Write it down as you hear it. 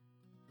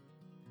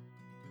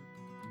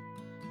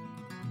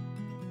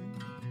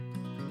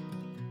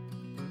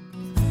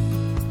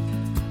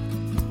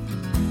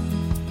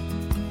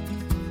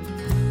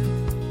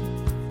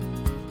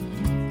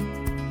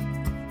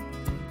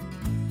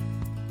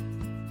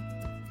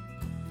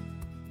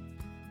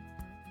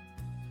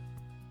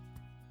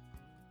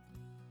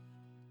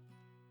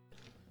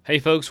Hey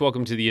folks,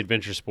 welcome to the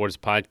Adventure Sports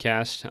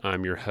Podcast.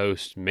 I'm your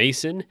host,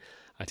 Mason.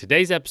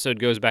 Today's episode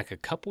goes back a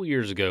couple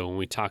years ago when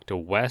we talked to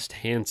Wes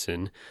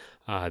Hansen,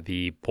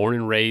 the born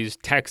and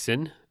raised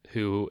Texan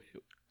who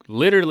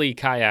literally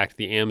kayaked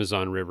the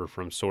Amazon River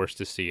from source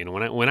to sea. And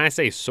when I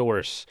say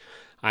source,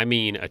 I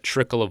mean a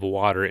trickle of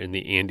water in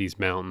the Andes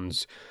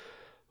Mountains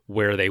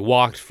where they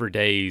walked for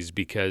days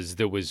because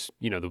there was,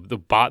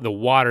 the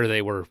water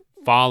they were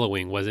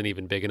following wasn't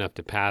even big enough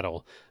to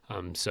paddle.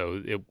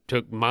 So it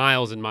took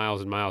miles and miles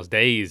and miles,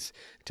 days,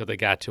 until they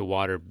got to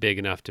water big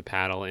enough to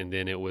paddle. And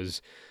then it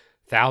was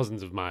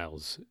thousands of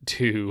miles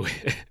to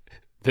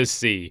the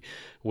sea,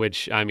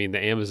 which, I mean,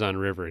 the Amazon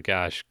River,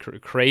 gosh,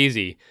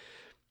 crazy.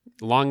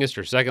 Longest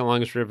or second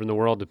longest river in the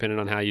world, depending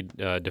on how you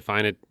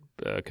define it,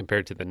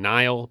 compared to the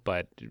Nile,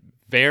 but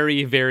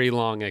very, very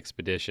long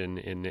expedition.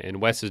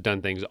 And Wes has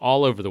done things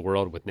all over the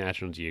world with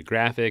National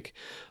Geographic,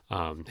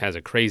 has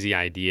a crazy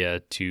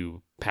idea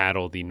to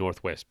paddle the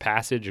Northwest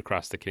Passage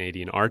across the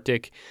Canadian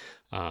Arctic.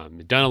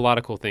 Done a lot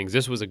of cool things.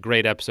 This was a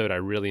great episode. I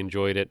really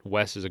enjoyed it.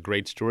 Wes is a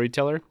great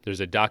storyteller.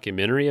 There's a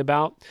documentary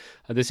about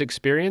this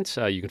experience.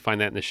 You can find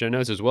that in the show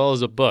notes, as well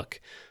as a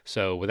book.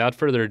 So without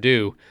further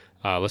ado,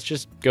 let's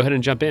just go ahead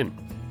and jump in.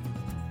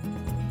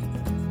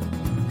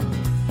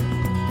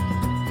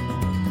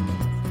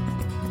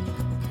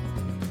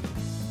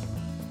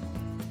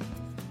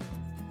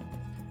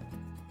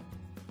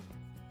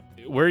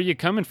 Where are you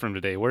coming from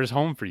today? Where's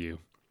home for you?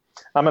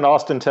 I'm in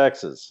Austin,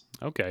 Texas.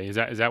 Okay. Is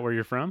that where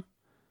you're from?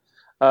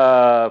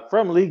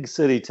 From League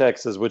City,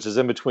 Texas, which is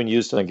in between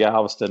Houston and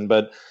Galveston.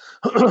 But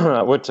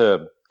I went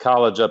to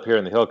college up here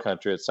in the Hill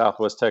Country at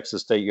Southwest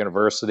Texas State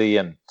University.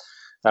 And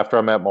after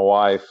I met my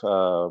wife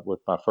with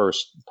my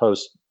first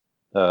post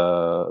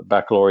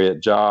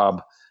baccalaureate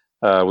job,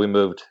 we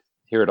moved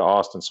here to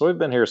Austin. So we've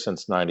been here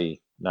since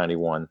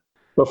 1991.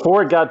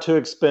 Before it got too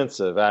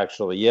expensive,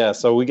 actually. Yeah.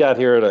 So we got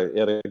here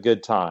at a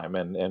good time,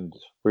 and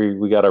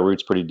we got our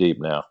roots pretty deep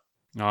now.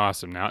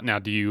 Awesome. Now,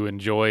 do you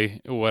enjoy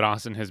what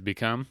Austin has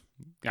become?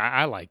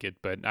 I like it,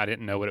 but I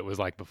didn't know what it was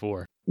like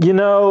before. You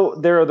know,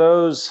 there are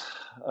those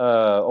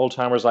old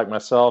timers like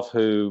myself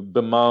who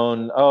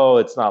bemoan, oh,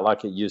 it's not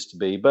like it used to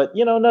be. But,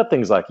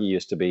 nothing's like it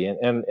used to be.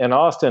 And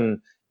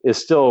Austin is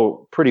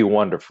still pretty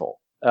wonderful.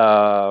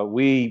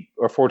 We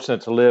are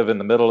fortunate to live in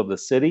the middle of the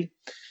city.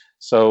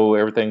 So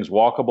everything's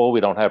walkable.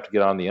 We don't have to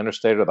get on the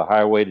interstate or the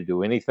highway to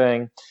do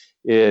anything.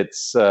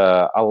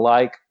 I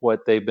like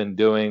what they've been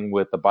doing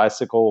with the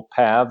bicycle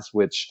paths,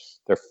 which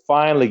they're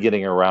finally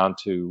getting around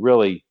to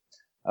really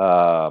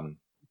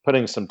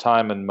putting some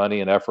time and money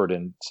and effort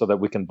in so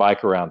that we can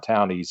bike around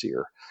town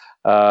easier.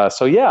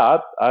 So yeah,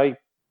 I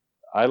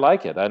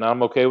like it, and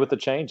I'm okay with the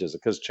changes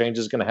because change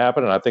is going to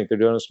happen, and I think they're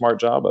doing a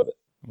smart job of it.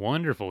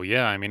 Wonderful.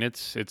 Yeah. I mean,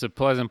 it's a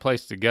pleasant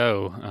place to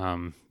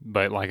go.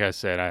 But like I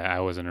said, I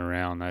wasn't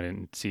around. I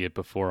didn't see it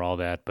before all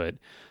that. But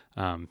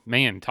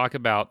man, talk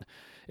about,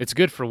 it's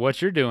good for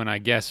what you're doing, I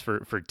guess,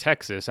 for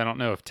Texas. I don't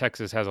know if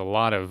Texas has a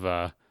lot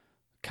of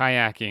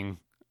kayaking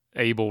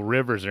able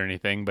rivers or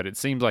anything, but it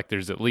seems like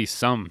there's at least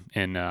some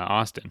in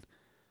Austin.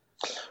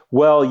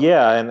 Well,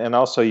 yeah, and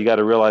also you got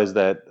to realize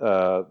that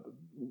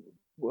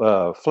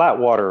flat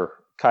water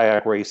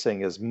kayak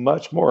racing is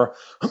much more,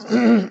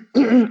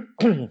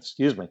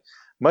 excuse me,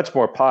 much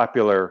more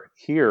popular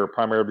here,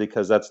 primarily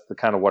because that's the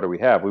kind of water we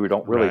have. We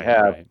don't really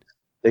have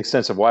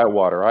extensive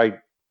whitewater.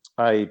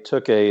 I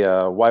took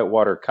a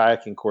whitewater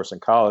kayaking course in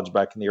college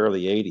back in the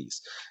early 80s,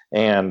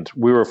 and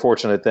we were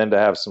fortunate then to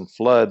have some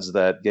floods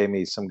that gave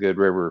me some good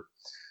river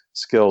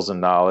skills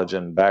and knowledge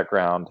and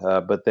background.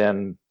 But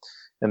then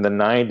in the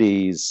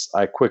 90s,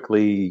 I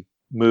quickly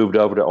moved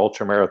over to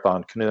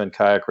ultramarathon canoe and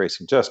kayak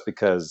racing just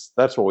because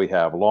that's what we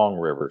have, long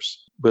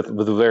rivers with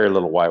very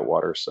little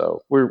whitewater.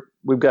 So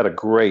we've got a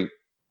great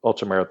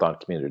ultramarathon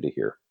community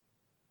here.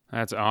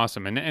 That's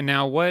awesome. And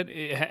now, what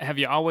have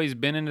you always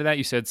been into that?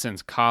 You said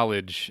since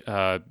college.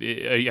 Have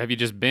you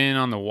just been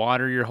on the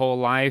water your whole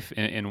life?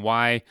 And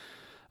why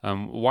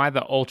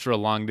the ultra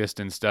long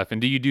distance stuff?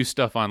 And do you do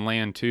stuff on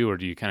land too, or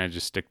do you kind of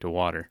just stick to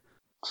water?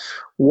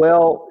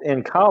 Well,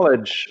 in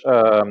college,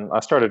 I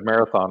started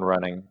marathon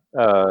running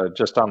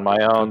just on my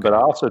own, Okay. but I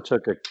also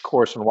took a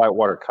course in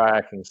whitewater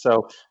kayaking.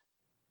 So,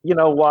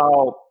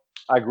 while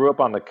I grew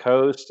up on the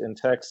coast in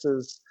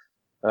Texas,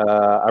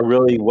 I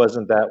really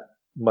wasn't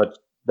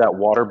that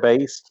water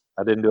based.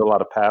 I didn't do a lot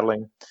of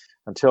paddling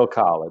until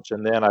college.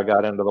 And then I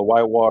got into the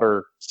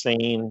whitewater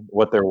scene,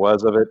 what there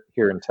was of it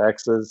here in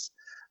Texas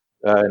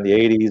in the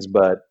 80s.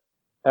 But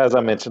as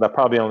I mentioned, I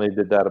probably only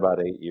did that about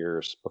 8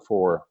 years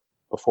before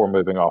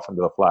moving off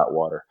into the flat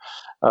water.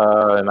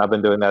 And I've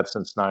been doing that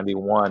since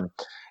 91.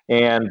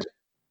 And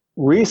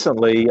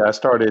recently I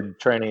started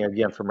training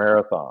again for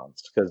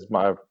marathons because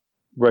I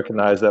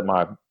recognize that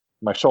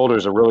my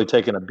shoulders are really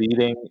taking a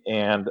beating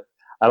and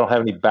I don't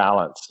have any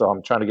balance. So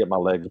I'm trying to get my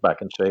legs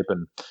back in shape.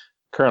 And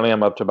currently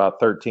I'm up to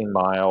about 13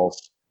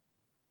 miles.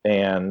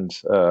 And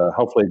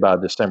hopefully by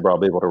December, I'll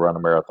be able to run a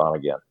marathon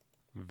again.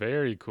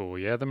 Very cool.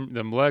 Yeah,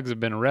 them legs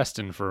have been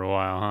resting for a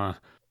while, huh?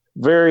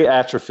 Very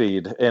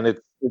atrophied. And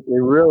it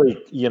really,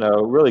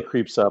 really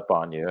creeps up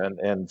on you.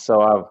 And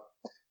so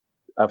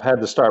I've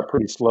had to start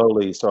pretty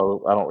slowly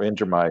so I don't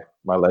injure my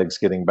legs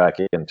getting back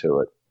into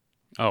it.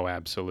 Oh,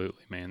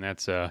 absolutely, man.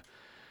 That's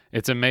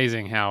it's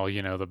amazing how,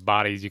 the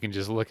bodies, you can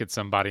just look at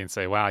somebody and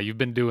say, wow, you've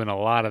been doing a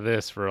lot of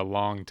this for a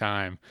long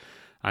time.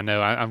 I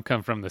know I'm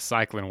come from the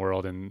cycling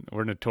world, and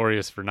we're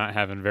notorious for not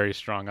having very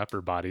strong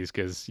upper bodies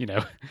because, your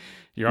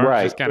arms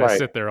Right, just kind of right.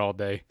 sit there all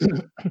day.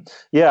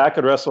 Yeah, I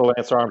could wrestle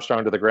Lance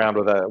Armstrong to the ground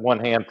with one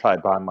hand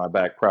tied behind my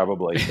back,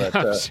 probably. But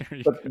I'm sure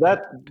you but could.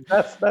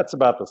 that's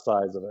about the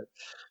size of it.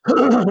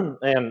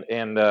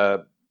 And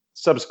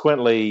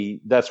subsequently,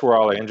 that's where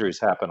all the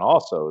injuries happen.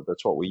 Also,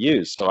 that's what we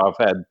use. So I've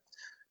had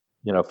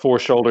 4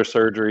 shoulder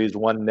surgeries,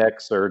 1 neck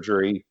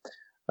surgery,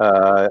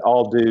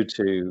 all due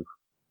to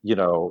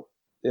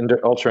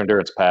ultra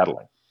endurance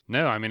paddling.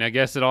 No, I mean, I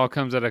guess it all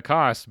comes at a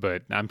cost,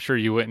 but I'm sure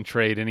you wouldn't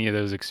trade any of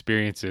those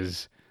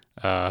experiences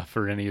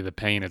for any of the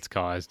pain it's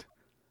caused.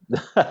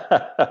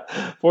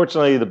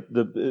 Fortunately,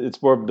 it's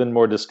been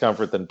more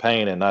discomfort than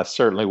pain, and I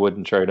certainly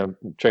wouldn't trade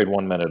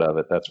 1 minute of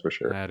it. That's for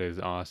sure. That is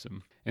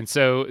awesome. And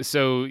so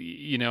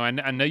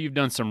I know you've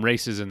done some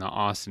races in the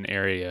Austin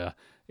area.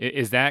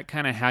 Is that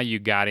kind of how you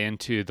got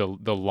into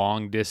the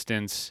long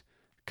distance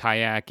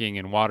kayaking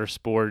and water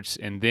sports?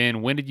 And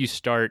then when did you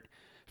start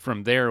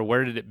from there?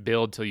 Where did it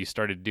build till you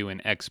started doing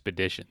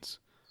expeditions?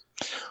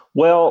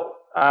 Well,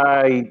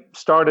 I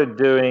started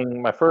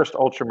doing my first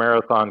ultra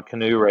marathon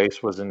canoe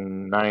race was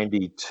in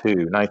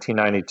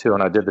 1992,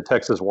 and I did the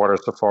Texas Water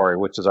Safari,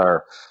 which is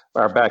our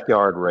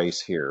backyard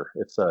race here.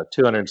 It's a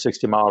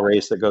 260-mile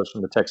race that goes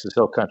from the Texas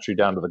Hill Country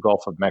down to the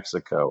Gulf of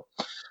Mexico.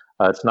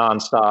 It's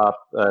nonstop.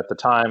 At the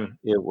time,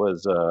 it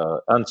was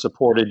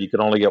unsupported. You could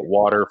only get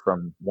water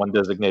from one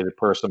designated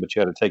person, but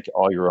you had to take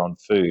all your own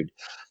food.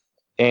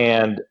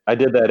 And I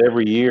did that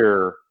every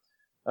year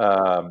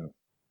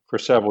for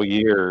several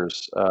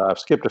years. I've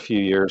skipped a few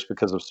years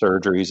because of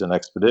surgeries and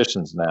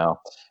expeditions now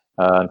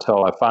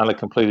until I finally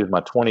completed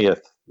my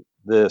 20th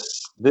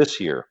this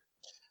year.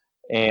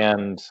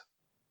 And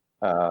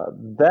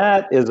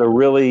that is a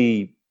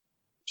really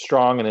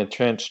strong and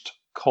entrenched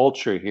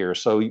culture here.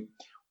 So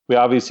we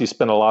obviously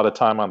spend a lot of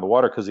time on the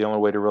water because the only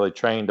way to really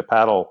train to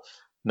paddle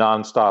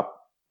nonstop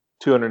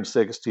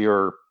 260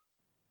 or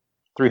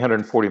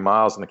 340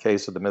 miles in the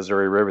case of the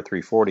Missouri River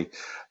 340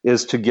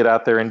 is to get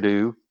out there and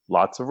do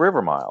lots of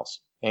river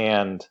miles.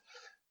 And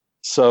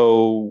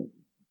so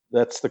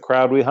that's the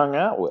crowd we hung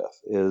out with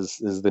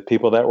is the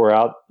people that were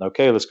out.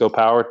 Okay, let's go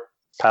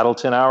paddle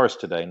 10 hours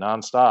today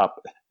nonstop.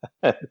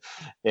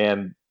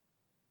 And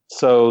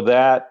so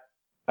that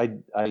I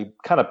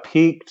kind of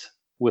peaked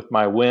with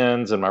my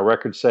wins and my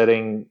record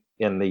setting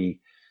in the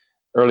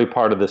early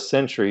part of this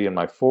century in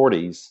my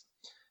 40s.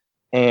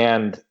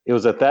 And it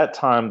was at that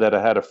time that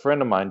I had a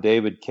friend of mine,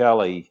 David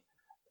Kelly,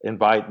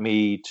 invite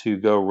me to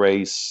go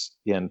race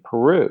in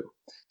Peru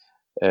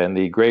and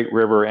the Great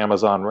River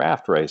Amazon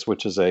Raft Race,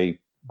 which is a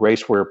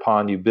race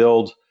whereupon you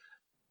build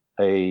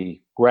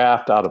a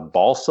raft out of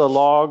balsa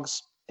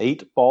logs,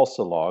 8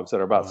 balsa logs that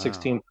are about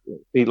 16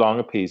 feet long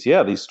a piece.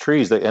 Yeah, these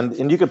trees,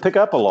 and you can pick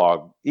up a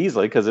log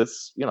easily because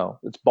it's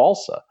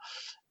balsa.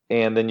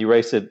 And then you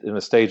race it in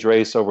a stage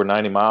race over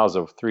 90 miles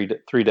of 3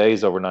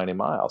 days over 90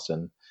 miles.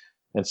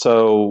 And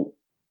so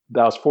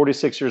I was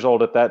 46 years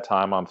old at that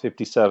time. I'm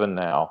 57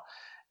 now.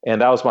 And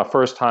that was my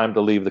first time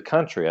to leave the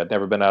country. I'd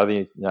never been out of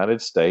the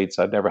United States.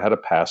 I'd never had a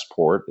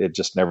passport. It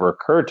just never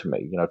occurred to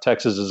me.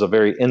 Texas is a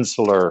very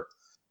insular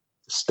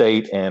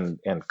state and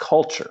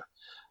culture.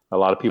 A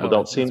lot of people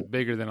don't seem it's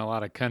bigger than a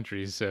lot of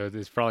countries, so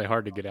it's probably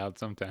hard to get out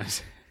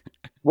sometimes.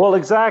 Well,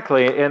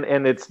 exactly.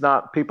 And it's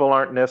not, people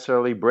aren't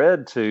necessarily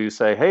bred to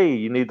say, hey,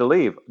 you need to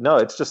leave. No,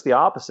 it's just the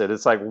opposite.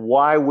 It's like,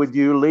 why would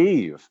you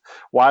leave?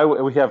 Why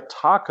we have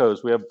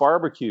tacos, we have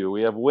barbecue,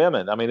 we have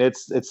women. I mean,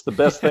 it's the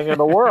best thing in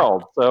the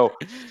world. So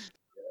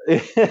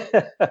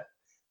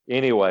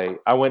anyway,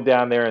 I went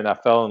down there and I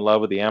fell in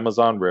love with the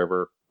Amazon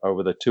River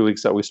over the 2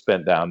 weeks that we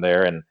spent down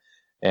there.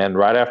 And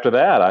right after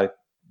that, I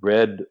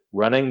read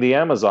Running the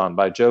Amazon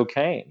by Joe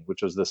Cain,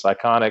 which was this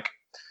iconic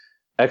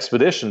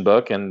expedition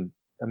book, and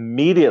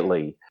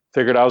immediately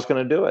figured I was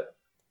going to do it.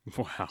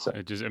 Wow. So,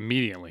 just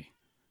immediately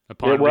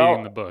upon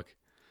reading the book.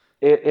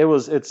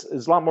 It's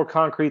a lot more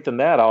concrete than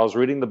that. I was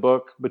reading the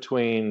book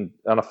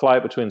on a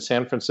flight between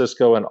San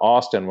Francisco and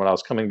Austin when I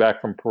was coming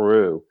back from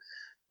Peru.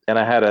 And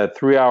I had a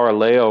 3-hour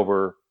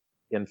layover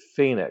in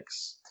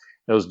Phoenix.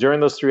 It was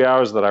during those 3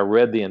 hours that I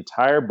read the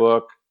entire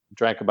book,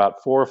 drank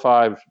about 4 or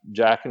 5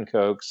 Jack and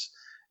Cokes.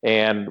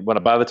 And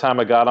by the time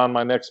I got on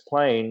my next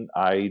plane,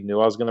 I knew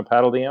I was going to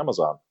paddle the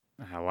Amazon.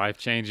 A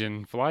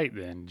life-changing flight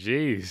then.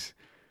 Jeez.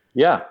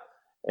 Yeah.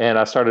 And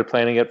I started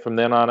planning it from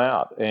then on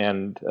out.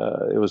 And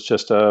it was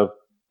just a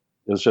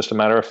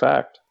matter of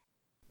fact.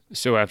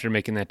 So after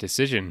making that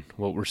decision,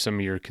 what were some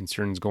of your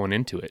concerns going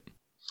into it?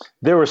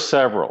 There were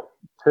several.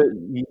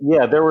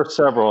 Yeah, there were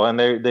several. And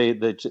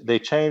they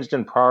changed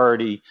in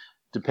priority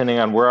depending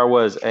on where I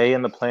was, A,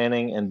 in the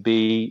planning, and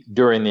B,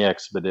 during the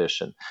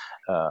expedition.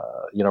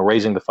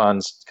 Raising the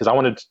funds, because I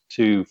wanted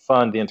to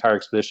fund the entire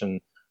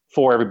expedition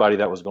for everybody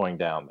that was going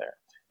down there.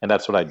 And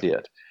that's what I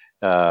did.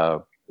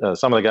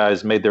 Some of the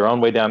guys made their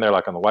own way down there,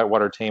 like on the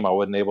whitewater team. I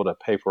wasn't able to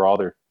pay for all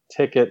their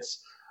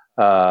tickets.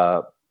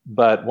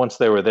 But once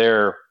they were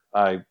there,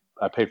 I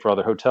paid for all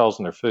their hotels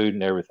and their food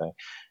and everything.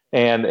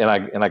 And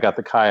I got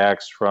the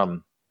kayaks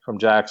from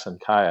Jackson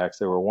Kayaks.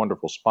 They were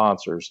wonderful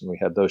sponsors, and we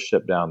had those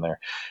shipped down there.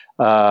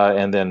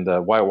 And then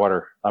the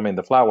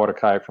flatwater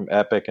kayak from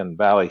Epic and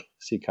Valley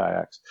Sea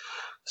Kayaks.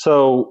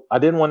 So I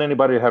didn't want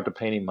anybody to have to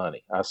pay any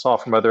money. I saw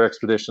from other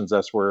expeditions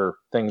that's where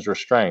things were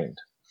strained,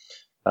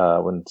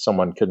 when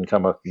someone couldn't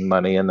come up with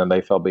money, and then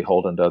they felt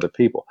beholden to other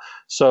people.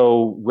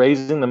 So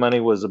raising the money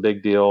was a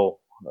big deal.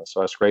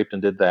 So I scraped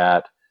and did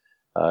that.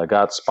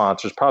 Got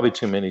sponsors, probably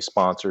too many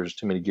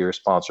gear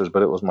sponsors,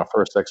 but it was my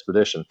first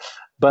expedition.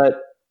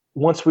 But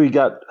once we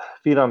got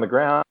feet on the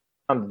ground,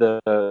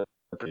 the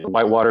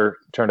whitewater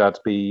turned out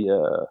to be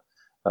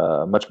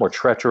much more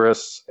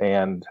treacherous,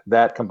 and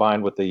that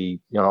combined with the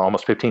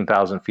almost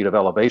 15,000 feet of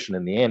elevation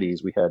in the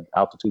Andes, we had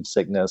altitude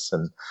sickness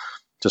and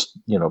just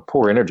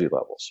poor energy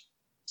levels.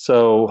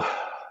 So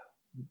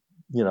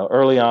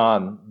early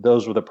on,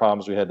 those were the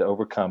problems we had to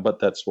overcome, but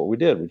that's what we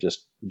did. We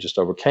just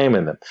overcame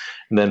them.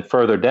 And then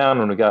further down,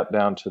 when we got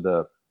down to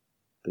the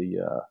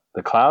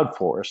cloud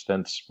forest,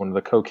 and one of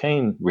the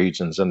cocaine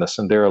regions, and the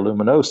Sendero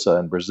Luminosa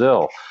in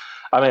Brazil,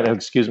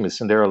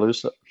 Sendero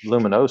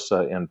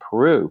Luminosa in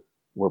Peru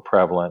were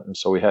prevalent. And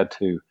so we had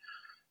to,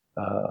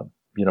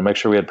 make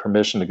sure we had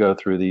permission to go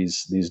through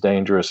these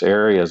dangerous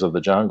areas of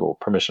the jungle,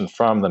 permission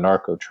from the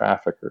narco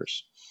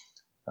traffickers.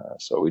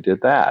 So we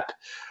did that.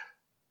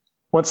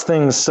 Once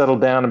things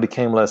settled down and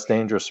became less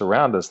dangerous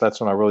around us, that's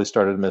when I really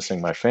started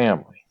missing my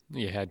family.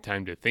 You had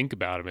time to think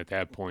about them at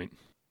that point.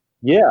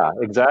 Yeah,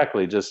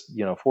 exactly. Just,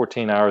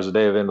 14 hours a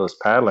day of endless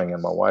paddling,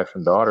 and my wife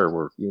and daughter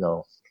were,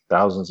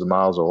 thousands of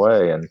miles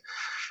away. And,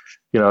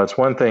 it's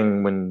one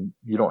thing when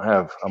you don't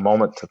have a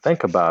moment to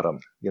think about them,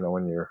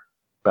 when you're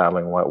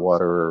battling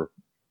whitewater or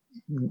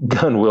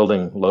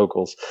gun-wielding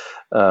locals,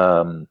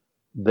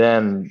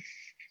 then,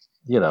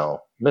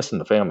 missing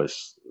the family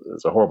is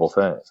a horrible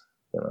thing.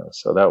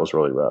 So that was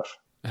really rough.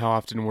 How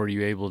often were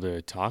you able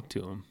to talk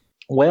to them?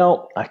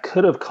 Well, I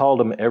could have called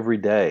them every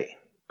day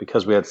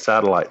because we had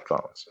satellite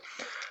phones.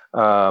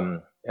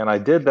 And I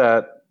did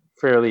that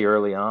fairly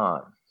early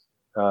on.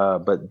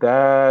 But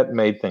that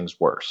made things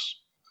worse,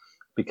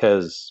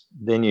 because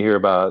then you hear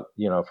about,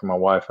 from my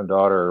wife and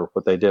daughter,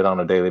 what they did on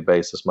a daily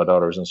basis. My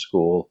daughter was in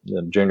school,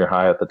 junior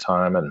high at the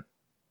time. And,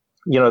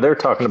 they're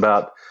talking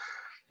about,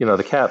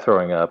 the cat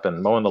throwing up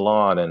and mowing the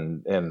lawn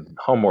and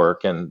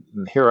homework. And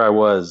here I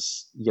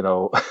was,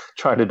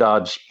 trying to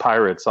dodge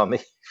pirates on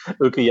the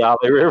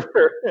Ucayali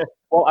River.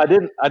 Well, I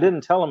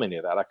didn't tell them any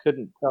of that. I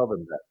couldn't tell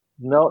them that.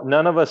 No,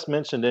 none of us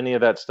mentioned any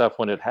of that stuff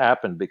when it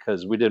happened,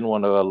 because we didn't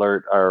want to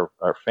alert our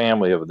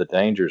family of the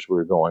dangers we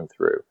were going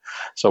through.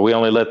 So we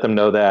only let them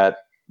know that,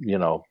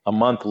 a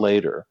month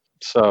later.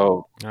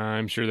 So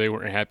I'm sure they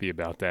weren't happy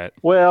about that.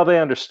 Well, they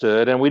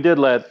understood, and we did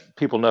let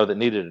people know that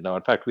needed to know.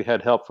 In fact, we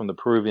had help from the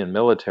Peruvian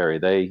military.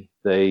 They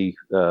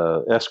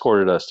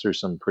escorted us through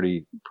some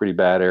pretty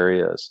bad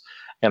areas,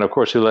 and of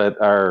course, we let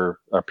our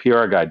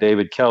PR guy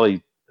David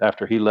Kelly,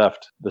 after he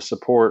left the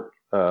support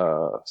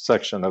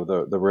section of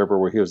the river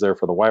where he was there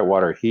for the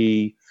whitewater,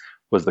 he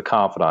was the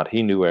confidant.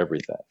 He knew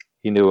everything.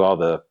 He knew all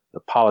the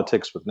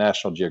politics with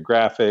National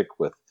Geographic,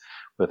 with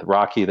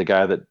Rocky, the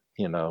guy that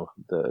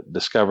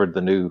discovered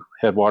the new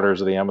headwaters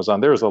of the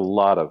Amazon. There was a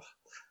lot of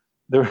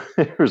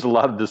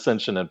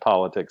dissension in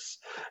politics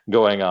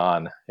going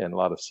on, and a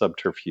lot of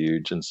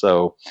subterfuge. And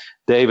so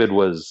David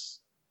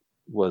was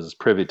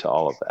privy to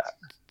all of that.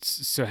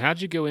 So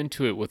how'd you go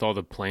into it with all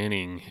the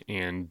planning,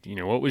 and,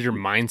 what was your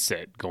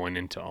mindset going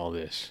into all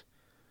this?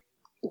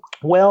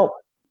 Well,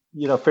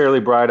 fairly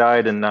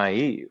bright-eyed and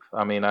naive.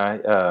 I mean, I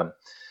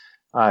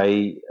thought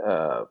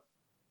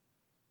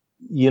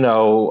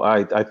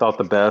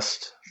the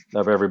best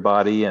of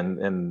everybody,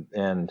 and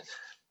then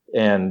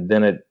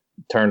it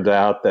turned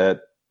out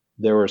that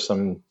there were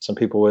some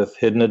people with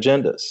hidden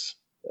agendas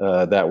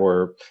that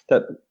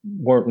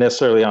weren't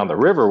necessarily on the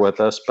river with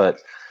us, but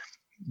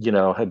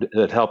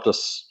had helped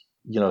us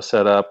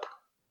set up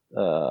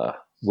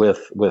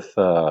with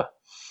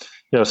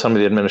some of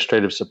the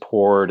administrative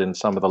support and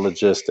some of the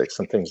logistics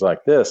and things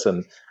like this,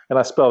 and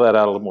I spell that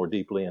out a little more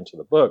deeply into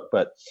the book.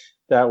 But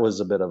that was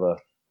a bit of a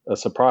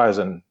surprise.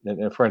 And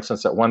for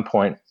instance, at one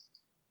point,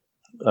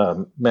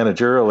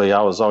 managerially,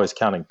 I was always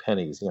counting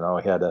pennies.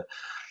 I had a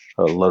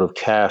load of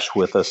cash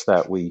with us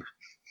that we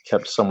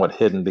kept somewhat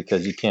hidden,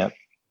 because you can't,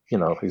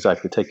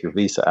 exactly take your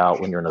visa out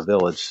when you're in a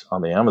village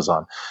on the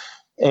Amazon.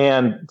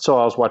 And so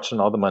I was watching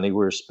all the money we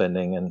were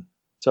spending and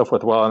so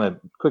forth. Well, and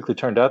it quickly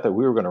turned out that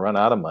we were going to run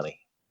out of money.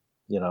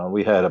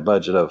 We had a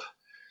budget of,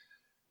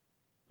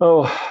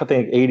 I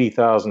think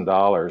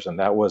 $80,000, and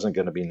that wasn't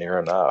going to be near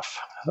enough.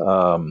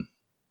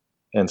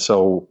 And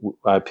so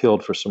I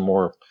appealed for some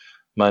more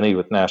money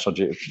with National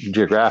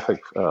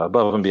Geographic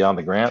above and beyond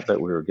the grant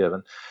that we were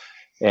given.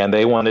 And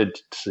they wanted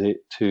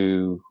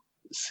to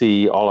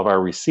see all of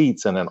our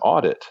receipts in an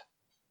audit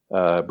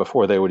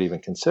before they would even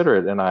consider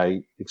it. And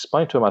I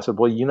explained to them, I said,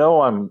 well,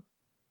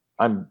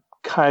 I'm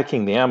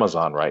kayaking the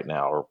Amazon right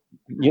now, or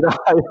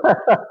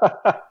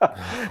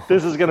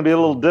this is going to be a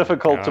little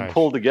difficult to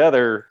pull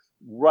together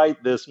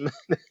right this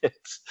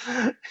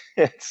minute.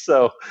 And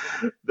so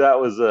that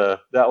was a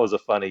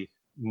funny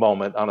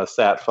moment on a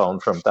sat phone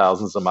from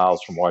thousands of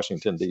miles from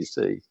Washington,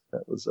 D.C.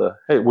 That was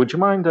hey, would you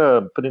mind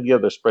putting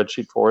together a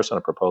spreadsheet for us and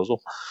a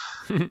proposal?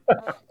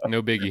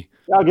 No biggie.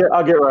 I'll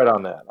get right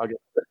on that.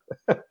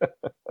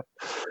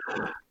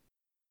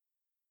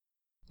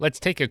 Let's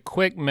take a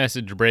quick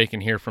message break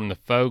and hear from the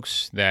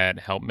folks that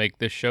help make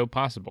this show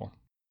possible.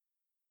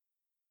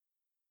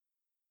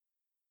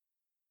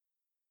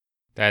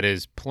 That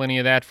is plenty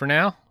of that for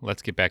now.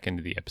 Let's get back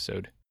into the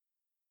episode.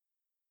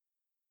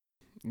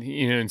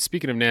 And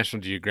speaking of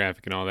National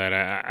Geographic and all that,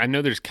 I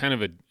know there's kind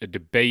of a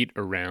debate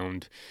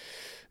around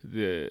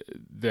the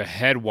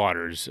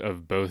headwaters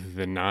of both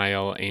the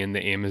Nile and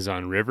the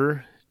Amazon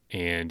River.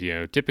 And,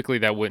 typically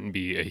that wouldn't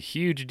be a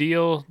huge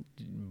deal,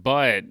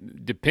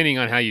 but depending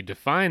on how you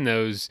define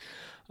those,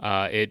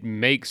 it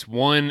makes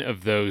one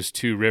of those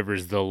two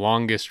rivers the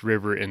longest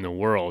river in the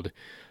world.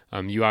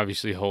 You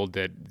obviously hold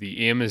that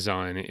the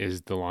Amazon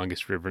is the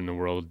longest river in the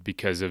world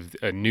because of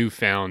a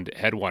newfound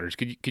headwaters.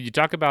 Could you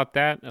talk about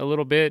that a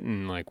little bit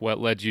and like what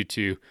led you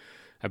to?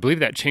 I believe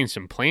that changed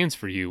some plans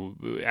for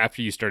you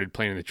after you started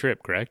planning the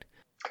trip, correct?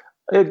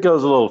 It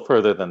goes a little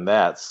further than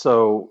that.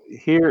 So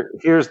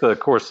here's the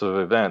course of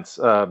events.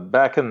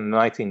 Back in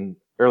the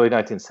early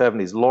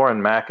 1970s, Loren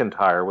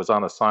McIntyre was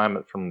on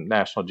assignment from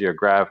National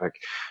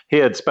Geographic. He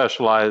had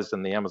specialized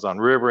in the Amazon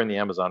River and the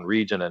Amazon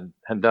region and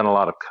had done a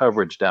lot of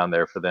coverage down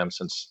there for them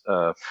since,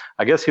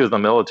 I guess he was in the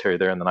military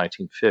there in the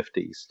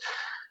 1950s.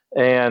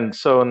 And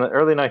so in the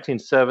early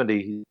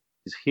 1970s,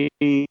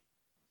 he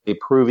a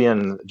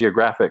Peruvian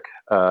geographic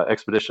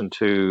expedition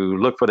to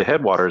look for the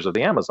headwaters of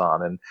the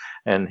Amazon.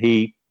 And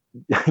he,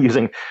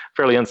 using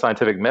fairly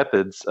unscientific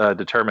methods,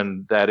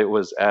 determined that it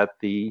was at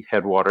the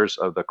headwaters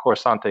of the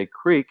Corsante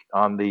Creek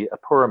on the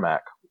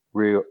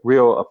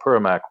Rio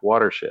Apurimac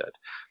watershed,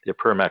 the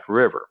Apurimac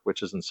River,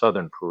 which is in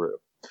southern Peru.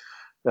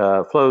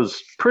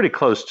 Flows pretty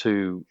close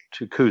to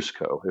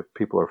Cusco, if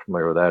people are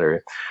familiar with that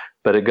area,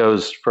 but it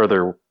goes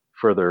further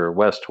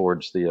west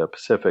towards the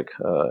Pacific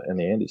and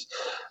the Andes.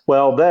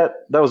 Well, that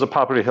was a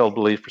popularly held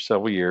belief for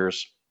several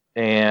years,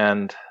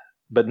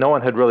 but no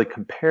one had really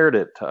compared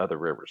it to other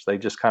rivers. They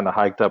just kind of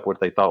hiked up what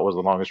they thought was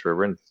the longest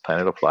river and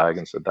planted a flag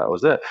and said that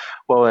was it.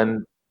 Well,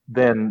 and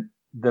then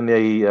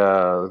they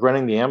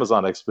running the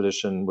Amazon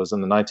expedition was in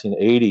the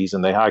 1980s,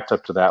 and they hiked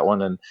up to that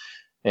one,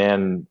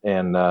 and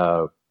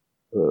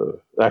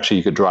actually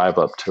you could drive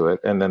up to it,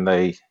 and then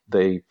they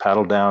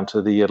paddled down to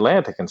the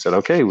Atlantic and said,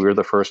 okay, we were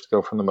the first to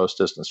go from the most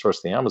distant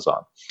source, the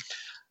Amazon,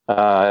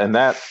 and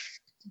that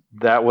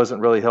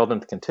wasn't really held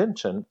into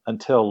contention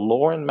until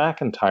Loren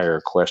McIntyre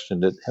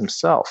questioned it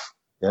himself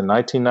in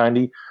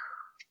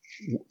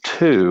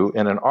 1992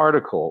 in an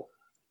article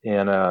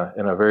in a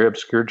very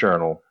obscure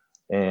journal.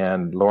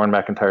 And Loren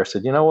McIntyre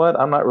said, you know what,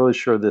 I'm not really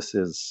sure this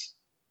is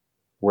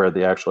where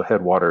the actual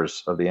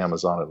headwaters of the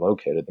Amazon are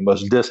located, the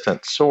most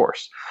distant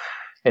source.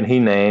 And he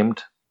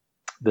named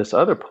this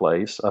other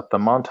place at the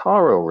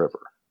Montaro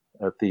River,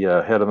 at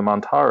the head of the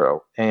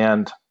Montaro.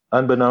 And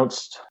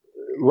unbeknownst,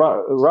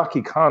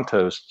 Rocky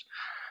Contos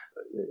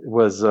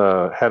was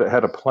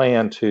had a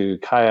plan to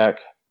kayak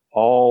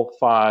all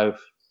 5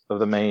 of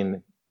the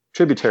main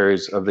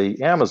tributaries of the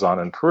Amazon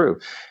in Peru.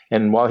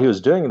 And while he was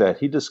doing that,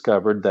 he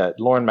discovered that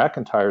Loren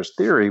McIntyre's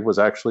theory was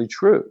actually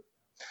true.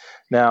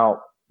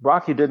 Now,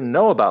 Rocky didn't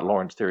know about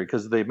Loren's theory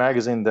because the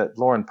magazine that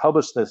Loren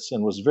published this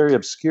in was very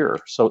obscure.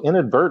 So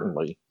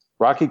inadvertently,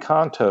 Rocky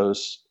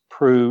Contos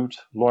proved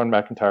Loren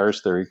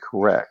McIntyre's theory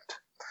correct.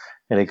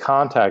 And he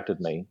contacted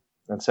me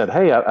and said,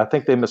 hey, I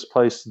think they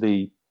misplaced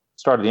the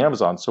start of the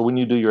Amazon. So when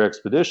you do your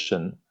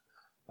expedition,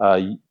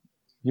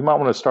 you might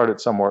want to start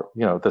it somewhere,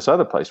 this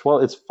other place. Well,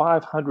 it's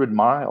 500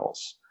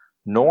 miles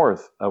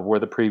north of where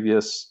the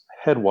previous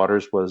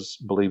headwaters was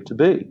believed to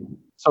be.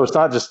 So it's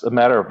not just a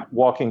matter of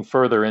walking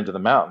further into the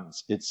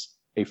mountains. It's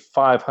a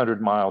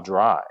 500-mile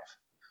drive,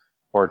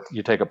 or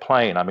you take a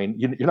plane. I mean,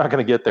 you're not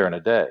going to get there in a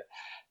day.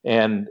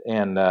 And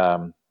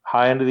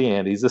high into the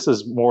Andes, this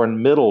is more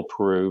in middle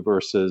Peru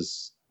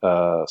versus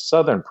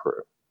southern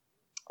Peru.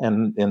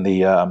 And in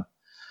the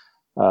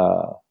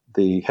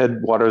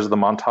headwaters of the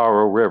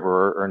Montaro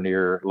River are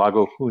near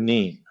Lago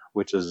Junin,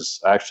 which is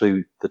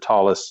actually the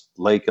tallest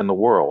lake in the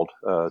world.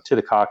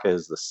 Titicaca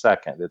is the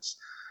second.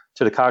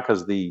 Titicaca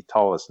is the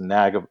tallest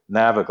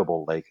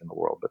navigable lake in the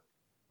world, but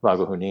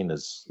Lago Junin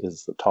is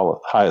the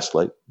highest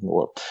lake in the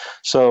world.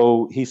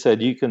 So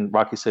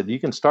Rocky said, you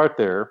can start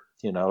there,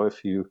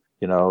 if you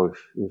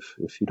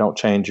don't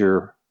change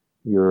your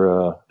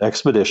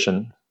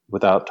expedition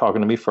without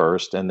talking to me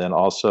first. And then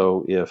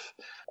also if,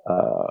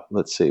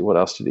 let's see, what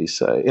else did he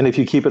say? And if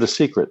you keep it a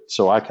secret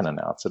so I can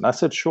announce it. And I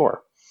said,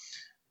 sure.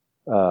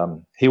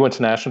 He went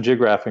to National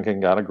Geographic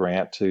and got a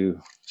grant to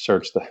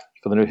search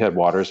for the new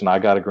headwaters, and I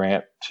got a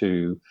grant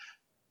to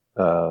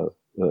paddle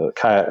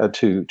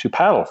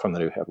from the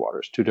new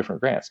headwaters, 2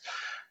 different grants.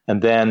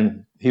 And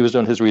then he was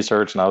doing his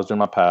research, and I was doing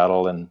my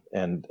paddle,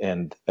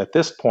 and at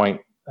this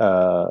point,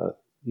 the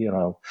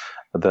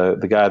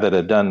guy that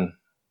had done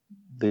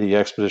the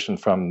expedition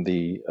from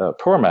the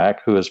Tormac,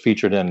 who is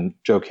featured in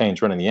Joe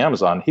Kane's Running the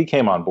Amazon, he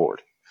came on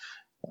board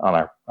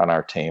on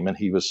our team, and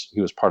he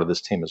was part of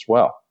this team as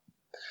well.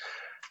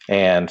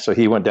 And so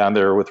he went down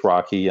there with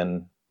Rocky,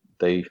 and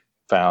they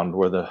found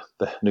where the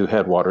new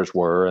headwaters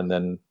were. And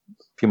then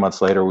a few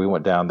months later, we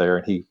went down there,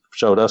 and he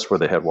showed us where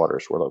the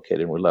headwaters were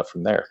located, and we left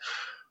from there.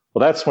 Well,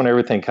 that's when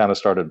everything kind of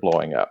started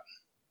blowing up,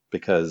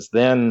 because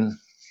then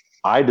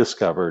I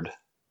discovered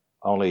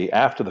only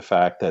after the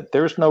fact that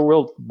there's no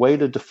real way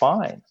to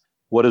define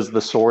what is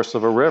the source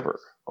of a river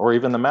or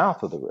even the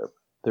mouth of the river.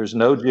 There's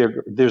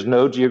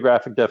no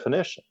geographic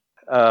definition.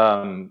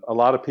 A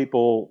lot of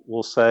people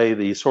will say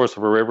the source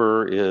of a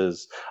river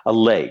is a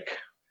lake.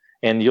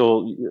 And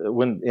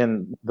when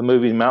in the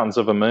movie Mountains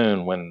of a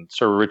Moon, when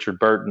Sir Richard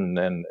Burton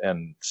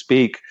and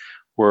Speke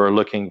were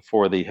looking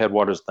for the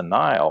headwaters of the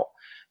Nile,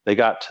 they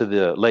got to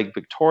the Lake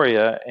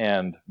Victoria,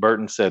 and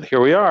Burton said,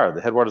 "Here we are, the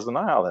headwaters of the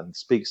Nile." And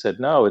Speke said,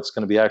 "No, it's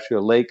going to be actually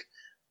a lake,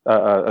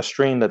 a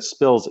stream that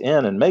spills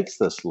in and makes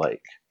this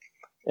lake."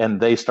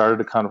 And they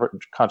started a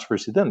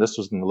controversy then. This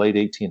was in the late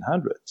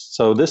 1800s.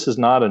 So this is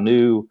not a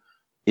new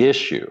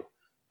issue.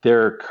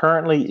 There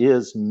currently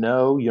is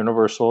no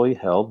universally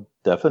held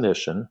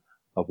definition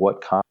of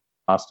what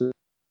constitutes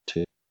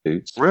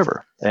a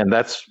river, and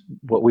that's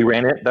what we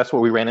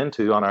ran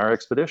into on our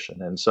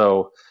expedition. And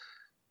so,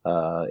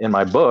 in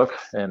my book,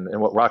 and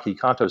what Rocky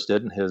Contos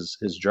did in his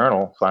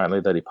journal,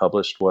 finally, that he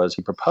published, was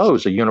he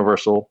proposed a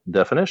universal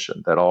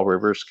definition that all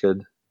rivers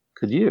could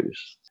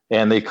use.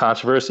 And the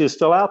controversy is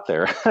still out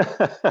there.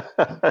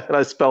 And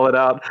I spell it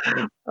out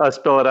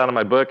in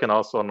my book and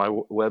also on my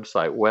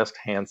website,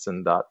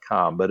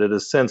 westhansen.com. But it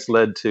has since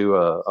led to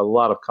a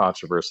lot of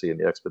controversy in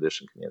the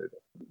expedition community.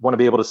 You want to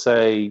be able to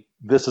say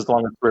this is the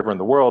longest river in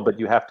the world, but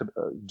you have to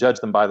judge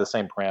them by the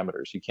same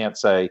parameters. You can't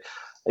say,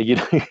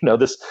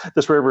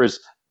 this river is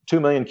 2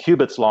 million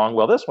cubits long.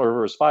 Well, this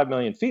river is 5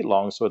 million feet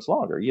long, so it's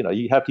longer.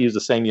 You have to use the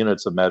same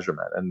units of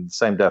measurement and the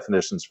same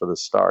definitions for the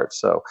start.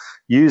 So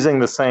using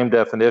the same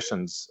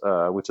definitions,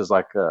 which is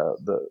like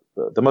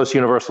the most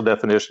universal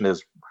definition,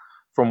 is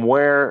from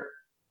where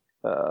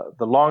the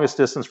longest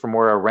distance from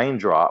where a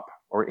raindrop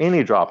or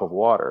any drop of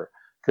water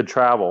could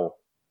travel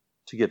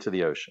to get to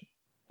the ocean.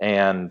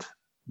 And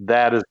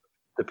that is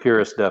the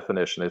purest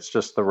definition. It's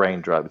just the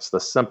raindrop. It's the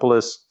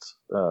simplest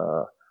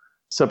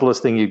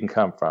thing you can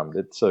come from.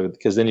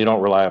 Because then you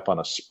don't rely upon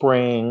a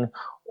spring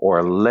or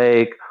a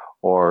lake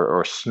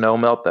or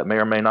snowmelt that may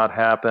or may not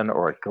happen,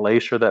 or a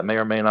glacier that may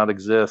or may not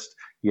exist.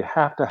 You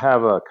have to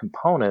have a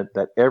component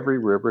that every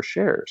river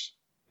shares.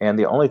 And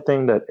the only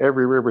thing that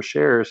every river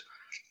shares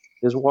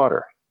is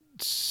water.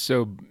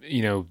 So,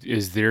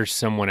 is there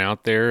someone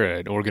out there,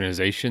 an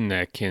organization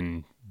that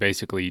can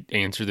basically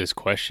answer this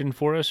question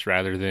for us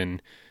rather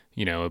than,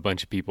 a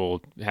bunch of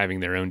people having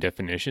their own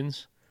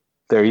definitions?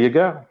 There you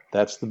go.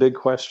 That's the big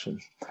question.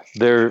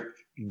 There's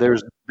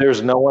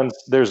no one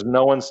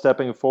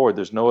stepping forward.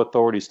 There's no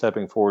authority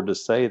stepping forward to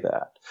say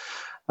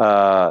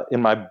that.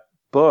 In my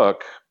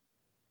book,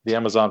 The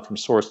Amazon from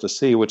Source to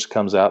Sea, which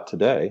comes out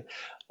today,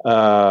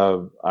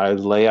 I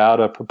lay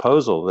out a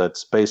proposal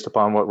that's based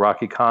upon what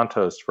Rocky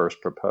Contos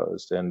first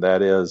proposed, and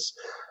that is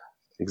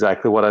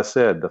exactly what I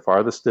said: the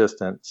farthest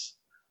distance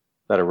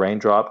that a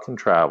raindrop can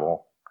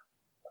travel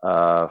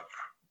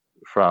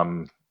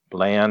from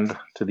land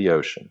to the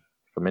ocean.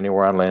 From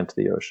anywhere on land to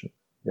the ocean.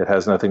 It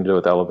has nothing to do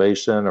with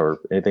elevation or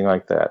anything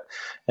like that.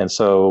 And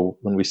so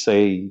when we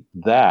say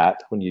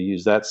that, when you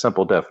use that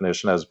simple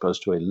definition as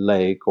opposed to a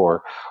lake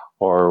or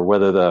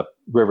whether the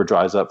river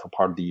dries up for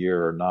part of the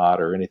year or not,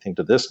 or anything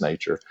to this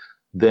nature,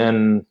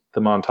 then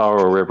the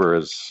Mantaro River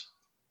is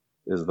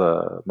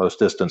the most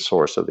distant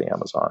source of the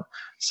Amazon.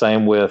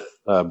 Same with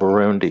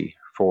Burundi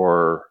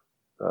for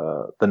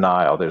the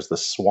Nile. There's the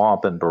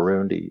swamp in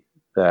Burundi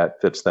that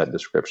fits that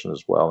description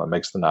as well and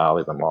makes the Nile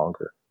even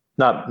longer.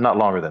 Not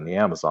longer than the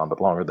Amazon,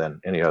 but longer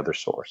than any other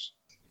source.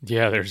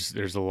 Yeah,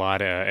 there's a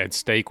lot at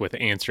stake with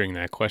answering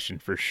that question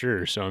for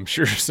sure. So I'm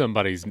sure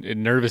somebody's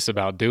nervous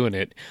about doing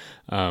it.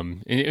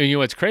 And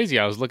it's crazy.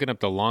 I was looking up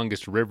the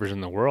longest rivers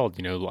in the world.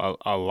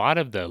 A lot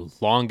of the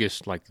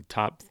longest, like the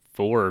top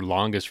 4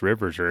 longest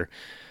rivers, are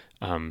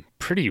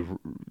pretty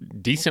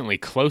decently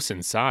close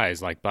in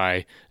size, like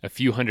by a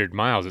few hundred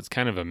miles. It's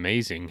kind of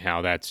amazing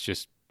how that's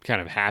just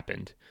kind of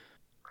happened.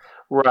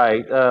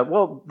 Right.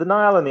 Well, the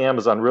Nile and the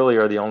Amazon really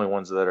are the only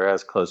ones that are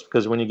as close,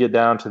 because when you get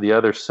down to the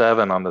other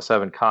 7 on the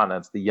 7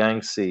 continents, the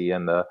Yangtze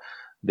and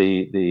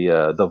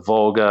the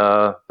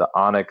Volga, the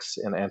Onyx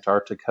in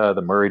Antarctica,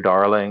 the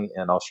Murray-Darling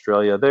in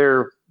Australia,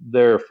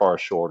 they're far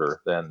shorter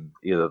than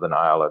either the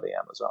Nile or the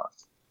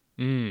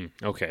Amazon.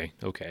 Okay.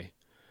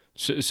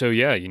 So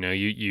yeah,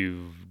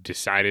 you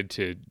decided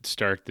to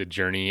start the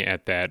journey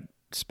at that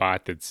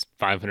spot that's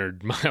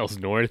 500 miles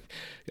north.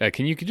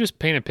 Can you just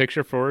paint a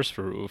picture for us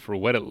for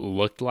what it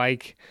looked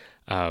like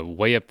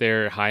way up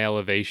there, high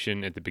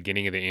elevation at the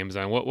beginning of the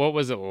Amazon? What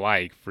was it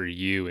like for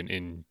you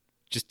and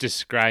Just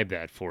describe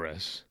that for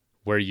us,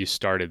 where you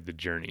started the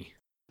journey.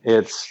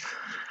 It's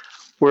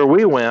where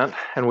we went,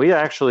 and we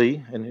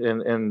actually,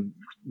 and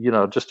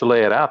just to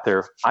lay it out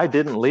there, I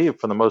didn't leave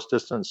from the most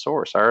distant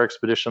source. Our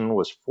expedition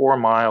was 4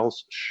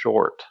 miles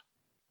short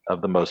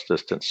of the most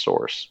distant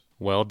source.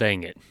 Well,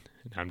 dang it.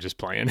 I'm just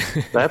playing.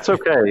 That's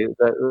okay.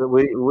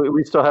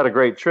 We still had a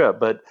great trip,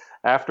 but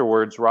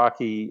afterwards,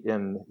 Rocky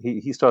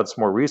he still had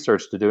some more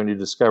research to do, and he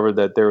discovered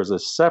that there was a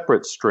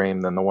separate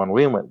stream than the one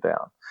we went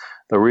down.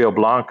 The Rio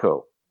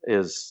Blanco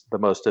is the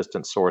most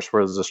distant source,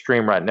 whereas the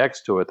stream right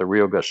next to it, the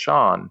Rio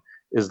Gashan,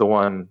 is the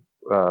one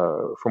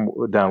from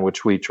down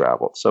which we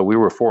traveled. So we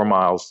were 4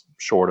 miles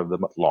short of the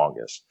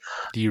longest.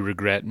 Do you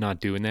regret not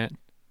doing that?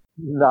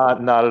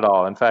 Not at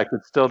all. In fact,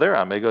 it's still there.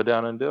 I may go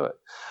down and do it,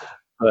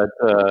 but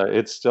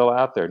it's still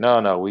out there. No,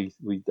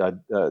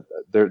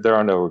 there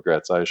are no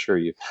regrets, I assure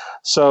you.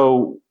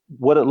 So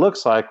what it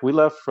looks like, we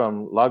left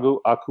from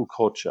Lago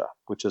Acucocha,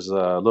 which is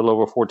a little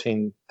over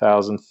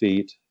 14,000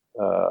 feet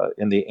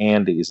in the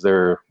Andes.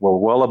 We're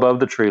well above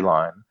the tree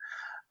line.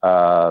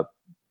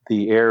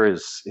 The air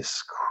is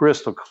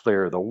crystal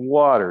clear. The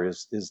water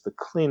is the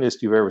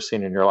cleanest you've ever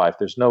seen in your life.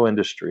 There's no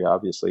industry,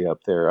 obviously,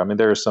 up there. I mean,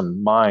 there are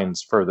some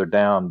mines further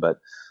down, but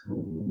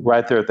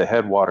right there at the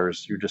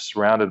headwaters, you're just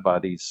surrounded by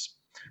these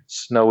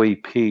snowy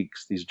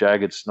peaks, these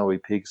jagged snowy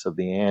peaks of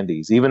the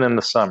Andes, even in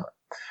the summer.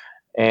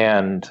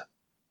 And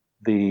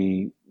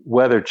the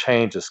weather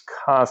changes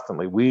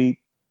constantly.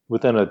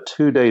 Within a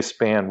 2-day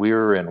span, we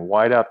were in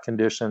whiteout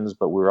conditions,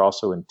 but we were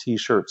also in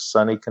t-shirt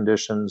sunny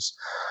conditions.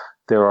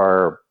 There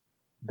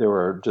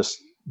were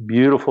just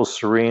beautiful,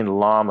 serene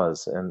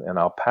llamas and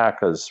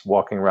alpacas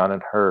walking around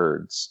in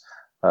herds,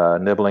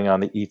 nibbling on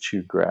the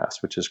ichu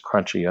grass, which is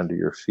crunchy under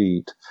your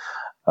feet.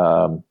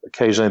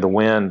 Occasionally, the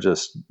wind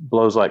just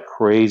blows like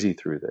crazy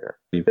through there.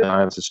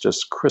 Sometimes it's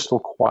just crystal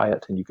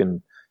quiet, and you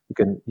can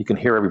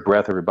hear every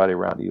breath everybody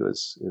around you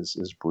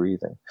is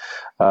breathing.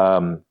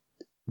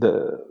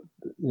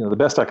 The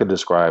best I could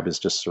describe is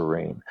just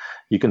serene.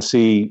 You can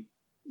see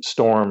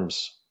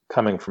storms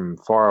coming from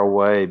far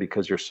away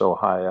because you're so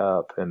high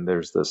up, and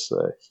there's this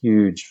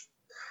huge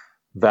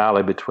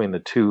valley between the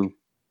two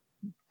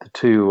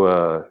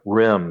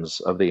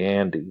rims of the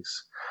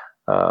Andes.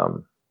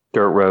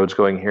 Dirt roads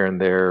going here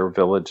and there,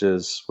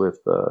 villages with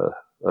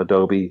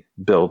adobe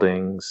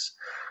buildings,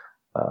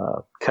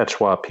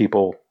 Quechua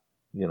people,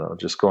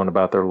 just going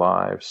about their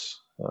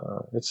lives.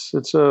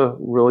 It's a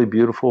really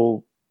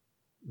beautiful,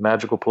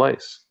 magical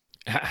place.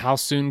 How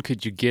soon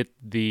could you get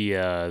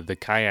the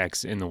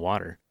kayaks in the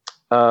water?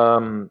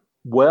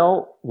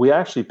 Well, we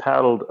actually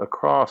paddled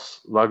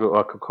across Lago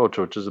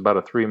Acucocha, which is about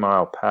a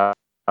 3-mile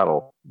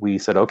paddle. We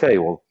said, okay,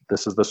 well,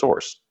 this is the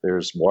source.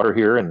 There's water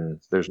here and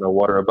there's no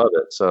water above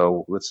it.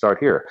 So let's start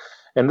here.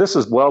 And this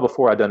is well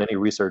before I'd done any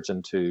research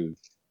into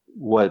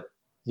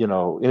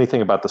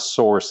anything about the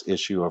source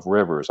issue of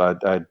rivers.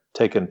 I'd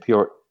taken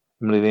Piotr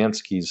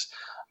Mlynski's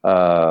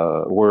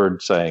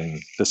word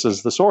saying, this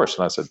is the source.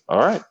 And I said, all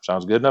right,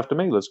 sounds good enough to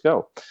me. Let's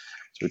go.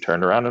 So we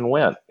turned around and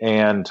went.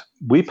 And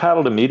we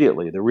paddled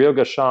immediately. The Rio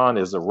Gashan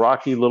is a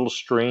rocky little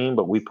stream,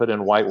 but we put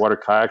in whitewater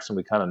kayaks and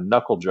we kind of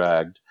knuckle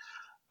dragged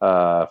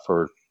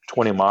for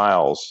 20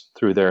 miles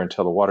through there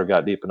until the water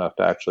got deep enough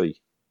to actually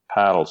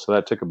paddle. So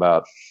that took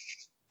about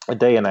a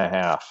day and a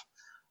half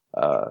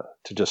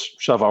to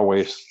just shove our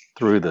way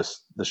through the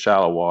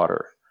shallow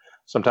water.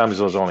 Sometimes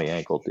it was only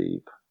ankle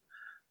deep.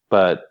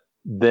 But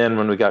then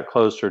when we got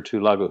closer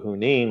to Lago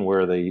Junin,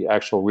 where the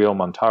actual Rio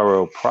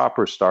Montaro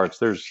proper starts,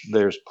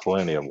 there's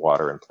plenty of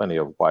water and plenty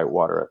of white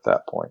water at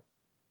that point.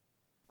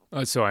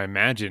 So I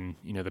imagine,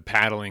 the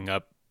paddling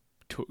up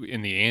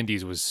in the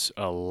Andes was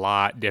a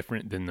lot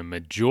different than the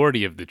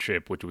majority of the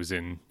trip, which was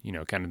in,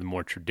 kind of the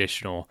more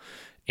traditional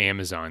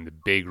Amazon, the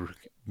big,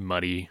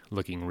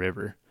 muddy-looking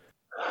river.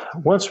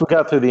 Once we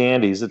got through the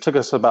Andes, it took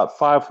us about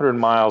 500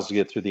 miles to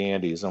get through the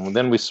Andes. And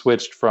then we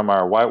switched from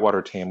our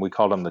whitewater team. We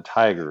called them the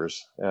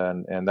Tigers.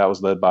 And that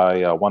was led by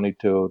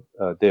Juanito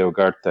de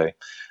Ugarte.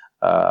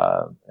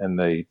 And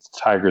the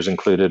Tigers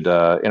included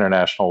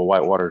international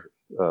whitewater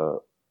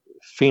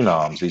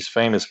phenoms, these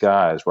famous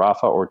guys,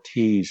 Rafa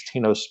Ortiz,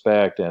 Tino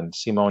Specht, and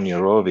Simone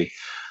Yerovi.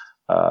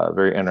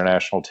 Very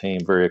international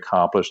team, very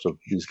accomplished, of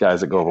these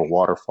guys that go over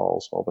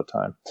waterfalls all the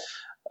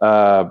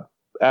time.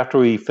 After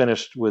we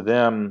finished with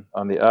them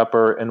on the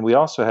upper, and we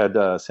also had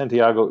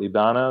Santiago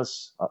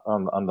Ibanez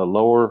on the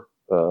lower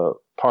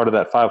part of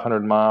that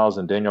 500 miles,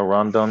 and Daniel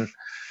Rondon.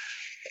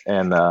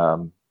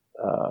 And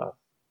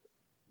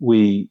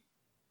we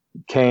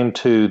came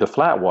to the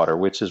Flatwater,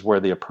 which is where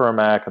the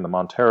Apurimac and the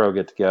Montero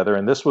get together.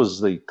 And this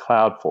was the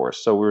cloud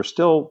forest. So we were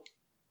still,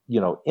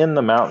 in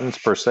the mountains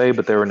per se,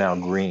 but they were now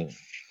green.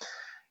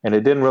 And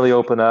it didn't really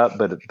open up,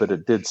 but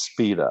it did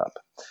speed up.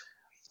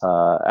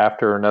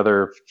 After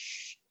another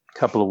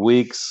couple of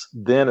weeks,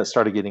 then it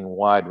started getting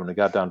wide when we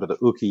got down to the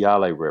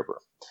Ucayali River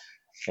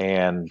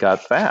and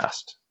got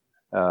fast.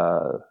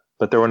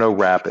 But there were no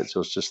rapids. It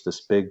was just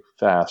this big,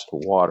 fast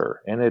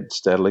water. And it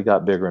steadily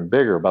got bigger and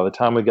bigger. By the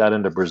time we got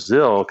into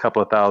Brazil, a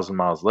couple of thousand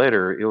miles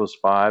later, it was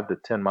 5 to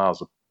 10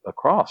 miles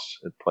across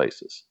at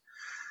places.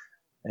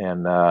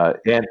 and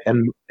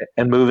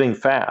moving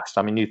fast.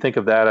 I mean, you think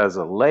of that as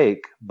a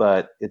lake,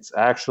 but it's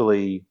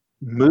actually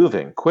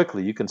moving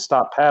quickly. You can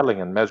stop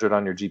paddling and measure it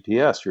on your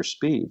GPS, your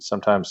speed,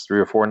 sometimes 3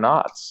 or 4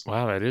 knots.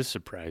 Wow, that is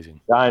surprising.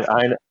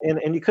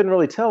 And you couldn't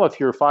really tell if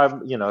you're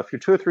if you're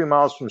 2 or 3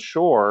 miles from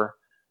shore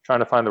trying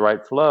to find the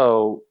right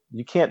flow,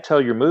 you can't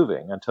tell you're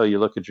moving until you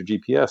look at your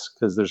GPS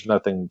because there's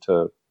nothing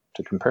to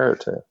compare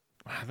it to.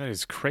 Wow, that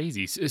is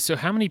crazy. So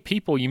how many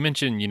people, you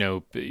mentioned,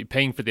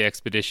 paying for the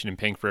expedition and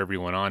paying for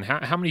everyone on,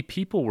 how many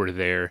people were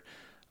there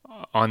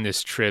on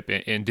this trip,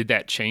 and did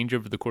that change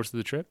over the course of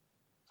the trip?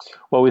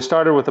 Well, we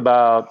started with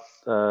about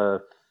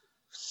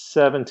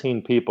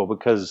 17 people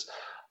because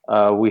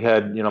we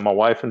had, my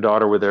wife and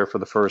daughter were there for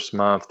the first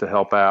month to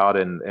help out.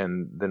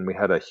 And then we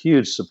had a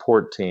huge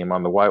support team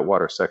on the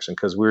whitewater section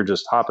because we were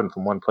just hopping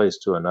from one place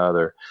to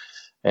another.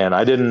 And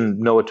I didn't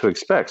know what to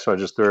expect, so I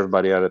just threw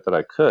everybody at it that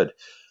I could.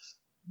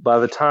 By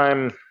the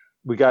time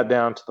we got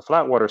down to the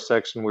flatwater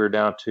section,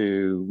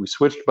 we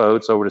switched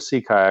boats over to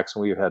sea kayaks,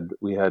 and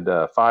we had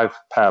 5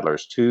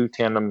 paddlers, 2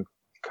 tandem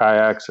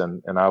kayaks,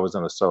 and I was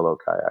in a solo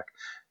kayak.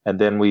 And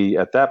then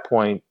at that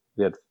point,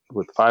 we had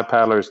with 5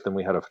 paddlers. Then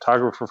we had a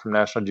photographer from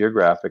National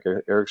Geographic,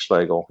 Eric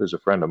Schlegel, who's a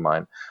friend of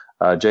mine,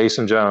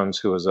 Jason Jones,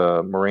 who was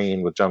a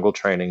Marine with Jungle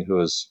Training, who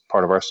was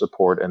part of our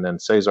support, and then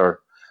Cesar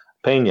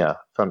Pena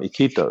from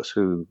Iquitos,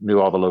 who knew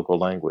all the local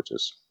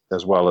languages,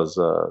 as well as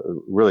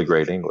really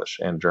great English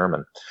and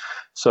German.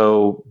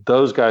 So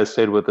those guys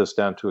stayed with us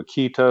down to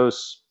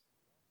Iquitos,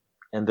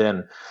 and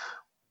then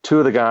 2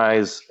 of the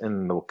guys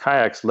in the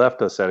kayaks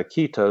left us at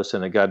Iquitos,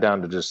 and it got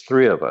down to just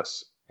 3 of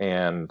us,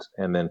 and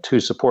then 2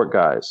 support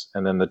guys.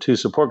 And then the 2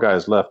 support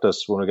guys left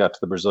us when we got to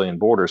the Brazilian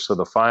border. So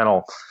the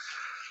final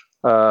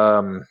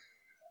about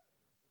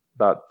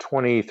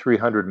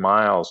 2,300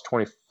 miles,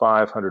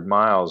 2,500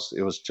 miles,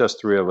 it was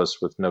just 3 of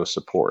us with no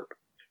support.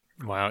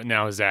 Wow.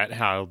 Now, is that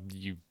how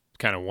you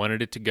kind of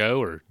wanted it to go,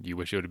 or do you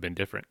wish it would have been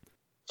different?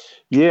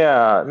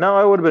 Yeah,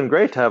 no, it would have been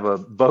great to have a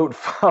boat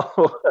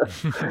follow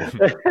us,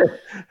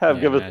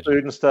 give us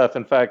food and stuff.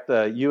 In fact,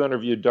 you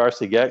interviewed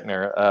Darcy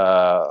Geckner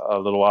a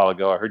little while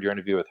ago. I heard your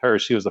interview with her.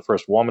 She was the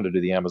first woman to do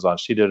the Amazon.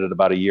 She did it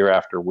about a year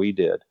after we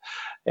did,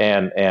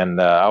 and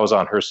I was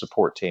on her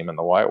support team in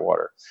the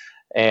whitewater,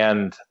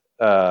 and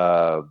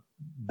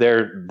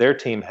their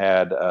team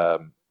had a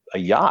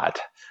yacht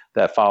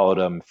that followed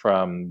them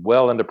from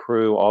well into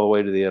Peru all the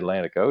way to the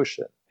Atlantic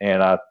Ocean.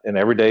 And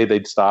every day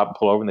they'd stop and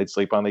pull over and they'd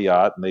sleep on the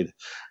yacht, and they'd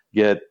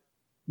get,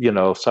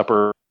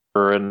 supper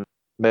and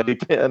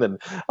MediPen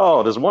and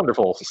this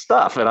wonderful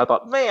stuff. And I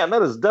thought, man,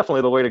 that is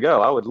definitely the way to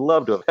go. I would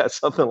love to have had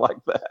something like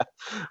that.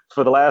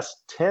 For the last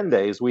 10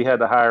 days, we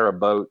had to hire a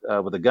boat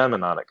with a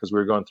gunman on it because we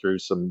were going through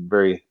some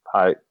very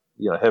high,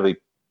 heavy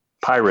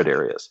pirate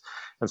areas.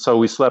 And so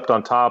we slept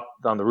on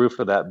the roof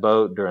of that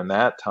boat during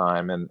that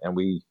time, and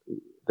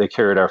they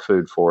carried our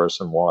food for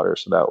us and water.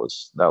 So that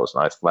was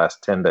nice. The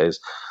last 10 days.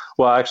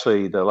 Well,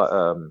 actually,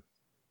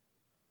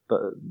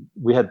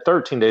 we had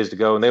 13 days to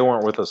go, and they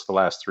weren't with us the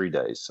last 3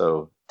 days.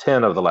 So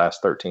 10 of the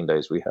last 13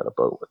 days, we had a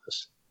boat with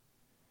us.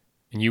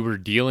 And you were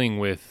dealing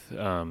with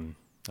a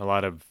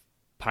lot of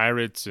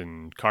pirates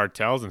and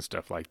cartels and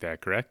stuff like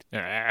that, correct?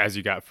 As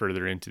you got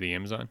further into the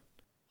Amazon?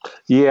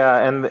 Yeah,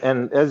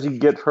 and as you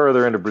get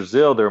further into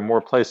Brazil, there are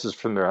more places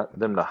for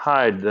them to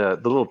hide. The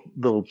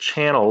little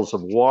channels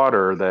of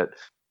water that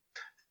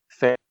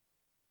fan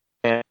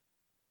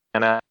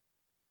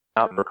out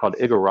are called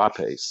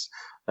igarapes,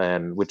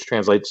 and which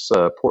translates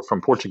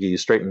from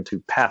Portuguese straight into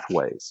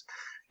pathways.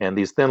 And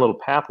these thin little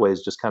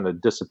pathways just kind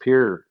of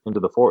disappear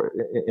into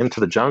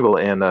the jungle,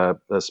 and a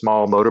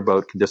small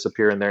motorboat can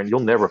disappear in there, and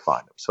you'll never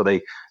find them. So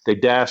they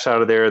dash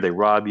out of there, they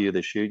rob you,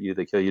 they shoot you,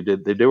 they kill you.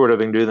 They do whatever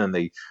they can do, then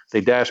they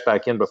dash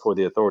back in before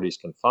the authorities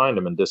can find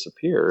them and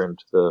disappear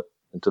into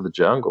the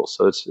jungle.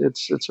 So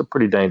it's a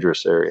pretty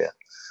dangerous area.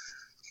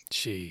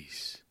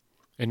 Jeez.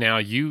 And now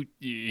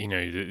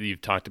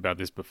you've talked about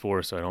this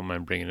before, so I don't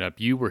mind bringing it up.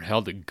 You were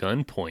held at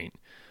gunpoint,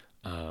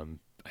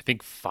 I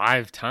think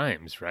 5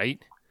 times,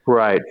 right?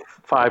 Right,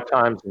 5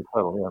 times in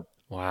total. Yeah.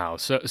 Wow.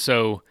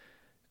 So,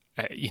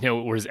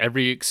 was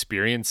every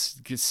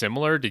experience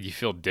similar? Did you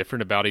feel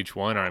different about each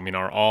one? Or,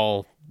 are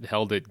all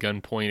held at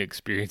gunpoint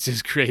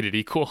experiences created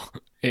equal?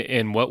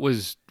 And what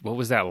was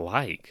that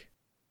like?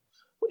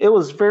 It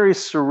was very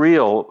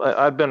surreal.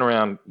 I've been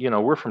around,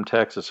 we're from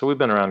Texas, so we've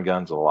been around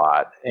guns a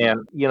lot.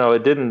 And,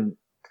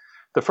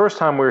 the first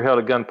time we were held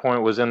at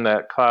gunpoint was in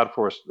that cloud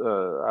forest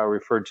I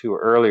referred to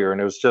earlier,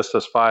 and it was just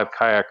us 5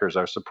 kayakers.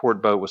 Our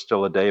support boat was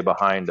still a day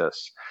behind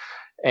us.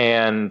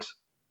 And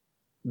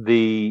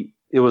it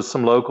was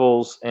some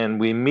locals, and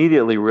we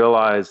immediately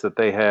realized that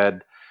they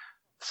had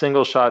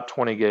single-shot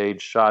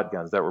 20-gauge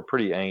shotguns that were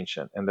pretty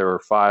ancient, and there were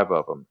 5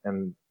 of them.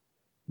 And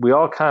we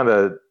all kind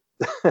of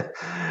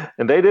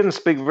and they didn't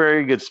speak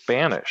very good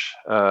Spanish.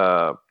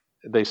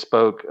 They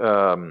spoke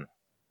kind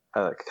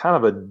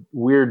of a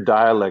weird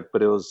dialect,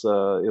 but it was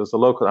a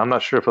local. I'm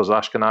not sure if it was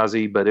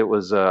Ashkenazi, but it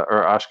was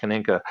or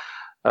Ashkeninka,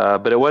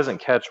 but it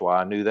wasn't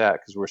Quechua. I knew that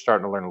because we were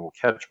starting to learn a little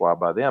Quechua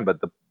by then. But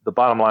the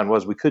bottom line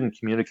was we couldn't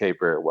communicate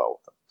very well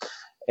with them.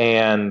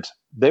 And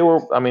they were,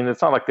 I mean,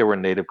 it's not like they were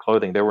in native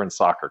clothing. They were in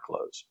soccer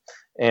clothes.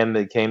 And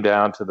they came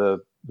down to the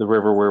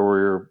river where we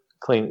were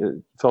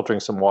filtering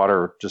some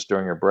water just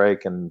during a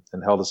break and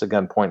held us at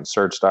gunpoint and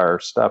searched our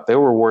stuff. They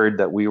were worried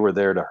that we were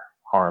there to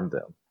harm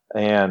them.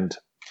 And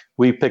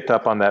we picked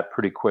up on that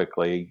pretty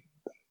quickly.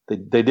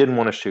 They didn't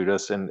want to shoot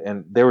us,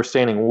 and they were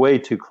standing way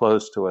too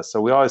close to us.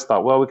 So we always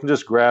thought, well, we can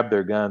just grab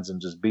their guns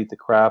and just beat the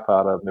crap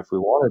out of them if we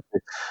wanted to.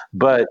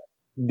 But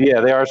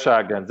yeah, they are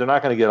shotguns. They're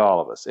not going to get all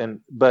of us.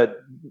 But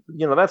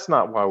that's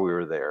not why we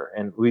were there.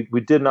 And we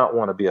did not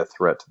want to be a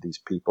threat to these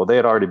people. They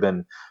had already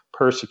been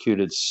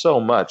persecuted so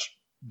much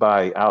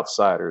by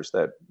outsiders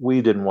that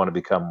we didn't want to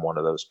become one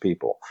of those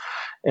people.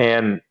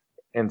 And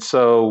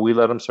so we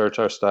let them search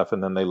our stuff,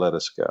 and then they let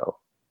us go.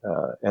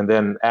 And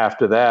then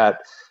after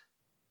that,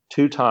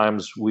 2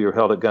 times we were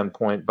held at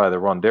gunpoint by the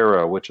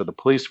Rondero, which are the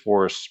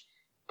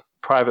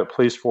private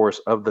police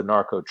force of the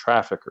narco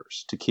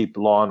traffickers, to keep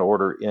law and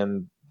order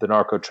in the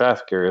narco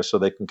traffic area so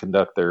they can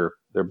conduct their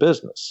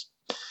business.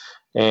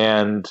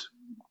 And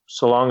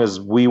so long as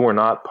we were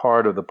not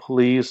part of the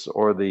police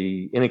or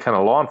any kind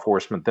of law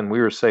enforcement, then we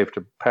were safe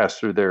to pass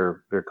through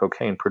their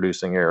cocaine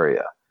producing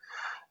area.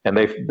 And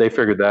they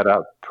figured that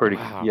out pretty.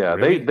 Wow, yeah.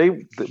 really?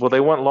 They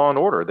want law and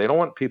order. They don't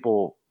want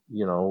people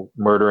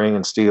murdering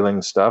and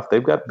stealing stuff.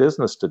 They've got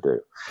business to do.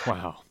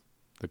 Wow.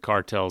 The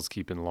cartel's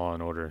keeping law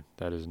and order.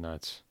 That is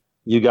nuts.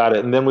 You got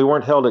it. And then we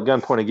weren't held at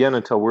gunpoint again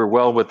until we were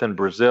well within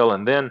Brazil.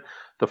 And then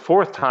the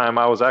 4th time,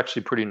 I was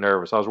actually pretty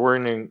nervous. I was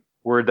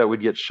worried that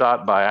we'd get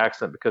shot by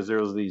accident, because there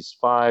was these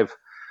 5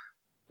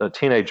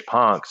 teenage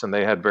punks, and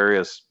they had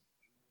various,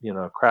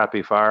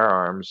 crappy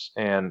firearms,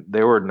 and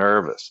they were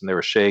nervous and they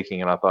were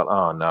shaking. And I thought,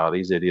 oh no,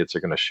 these idiots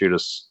are going to shoot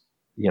us,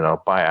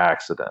 by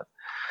accident.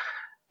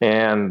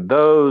 And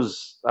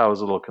those I was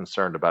a little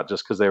concerned about,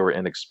 just because they were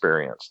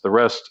inexperienced. The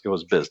rest, it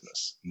was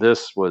business.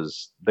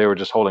 They were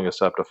just holding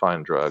us up to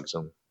find drugs,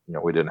 and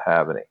we didn't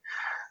have any.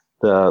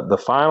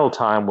 The final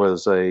time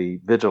was a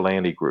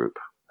vigilante group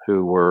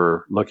who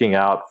were looking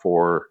out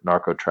for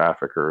narco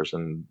traffickers,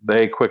 and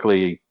they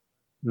quickly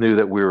knew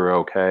that we were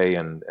okay.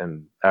 And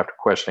after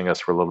questioning us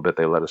for a little bit,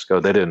 they let us go.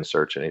 They didn't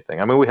search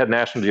anything. I mean, we had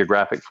National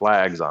Geographic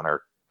flags on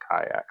our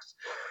kayaks.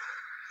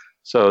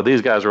 So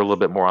these guys are a little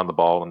bit more on the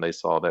ball, and they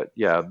saw that,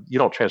 yeah, you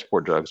don't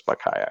transport drugs by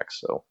kayaks,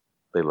 so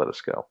they let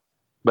us go.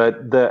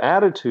 But the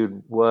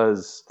attitude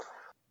was,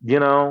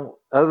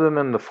 other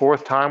than the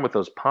 4th time with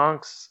those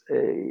punks,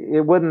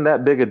 it wasn't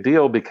that big a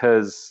deal,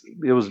 because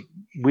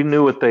we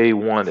knew what they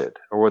wanted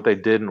or what they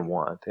didn't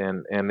want,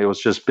 and it was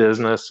just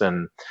business.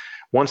 And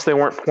once they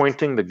weren't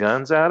pointing the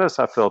guns at us,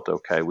 I felt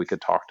okay. We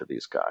could talk to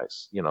these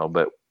guys,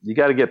 but you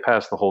got to get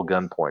past the whole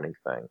gun pointing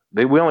thing.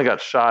 We only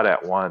got shot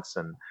at once,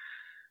 and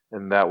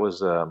that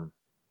was our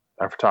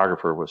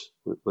photographer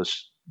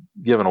was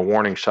given a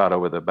warning shot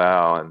over the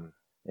bow,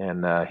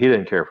 and he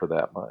didn't care for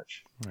that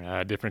much.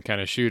 Different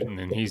kind of shooting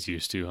than he's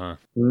used to, huh?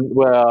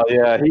 Well,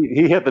 yeah,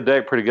 he hit the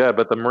deck pretty good,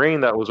 but the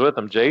Marine that was with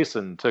him,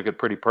 Jason, took it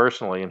pretty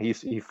personally, and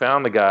he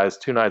found the guys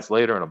 2 nights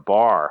later in a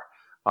bar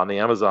on the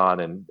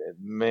Amazon, and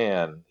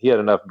man, he had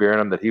enough beer in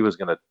him that he was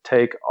going to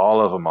take all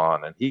of them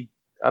on, and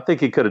I think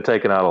he could have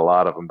taken out a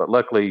lot of them, but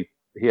luckily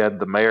he had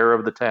the mayor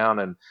of the town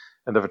and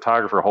the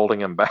photographer holding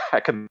him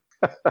back, and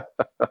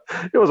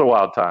it was a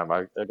wild time.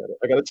 I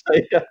gotta tell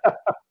you,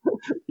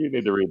 you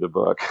need to read the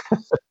book.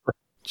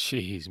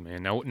 Jeez,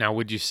 man. Now,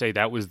 would you say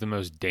that was the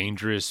most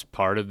dangerous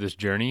part of this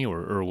journey,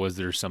 or was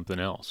there something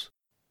else?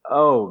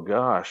 Oh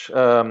gosh,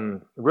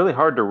 really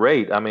hard to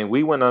rate. I mean,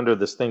 we went under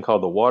this thing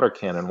called the water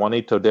cannon,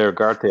 Juanito de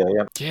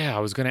Ugarte. Yeah, I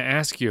was going to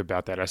ask you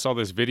about that. I saw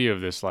this video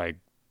of this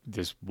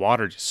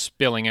water just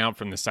spilling out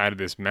from the side of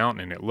this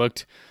mountain, and it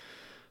looked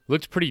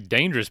pretty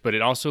dangerous, but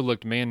it also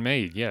looked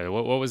man-made. Yeah,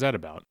 what was that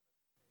about?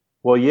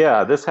 Well,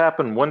 yeah, this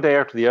happened one day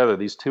after the other.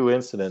 These 2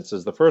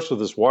 incidences. The first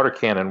was this water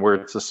cannon, where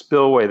it's a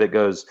spillway that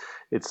goes.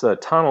 It's a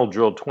tunnel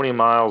drilled 20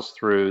 miles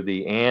through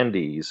the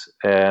Andes,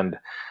 and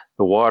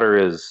the water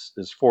is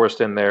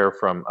forced in there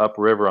from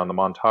upriver on the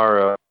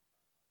Montaro,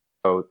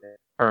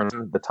 turns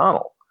the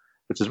tunnel,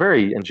 which is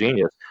very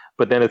ingenious.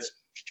 But then it's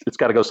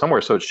got to go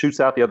somewhere, so it shoots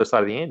out the other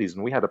side of the Andes,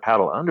 and we had to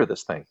paddle under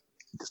this thing.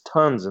 Just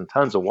tons and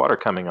tons of water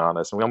coming on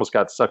us, and we almost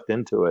got sucked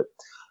into it.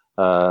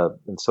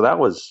 And so that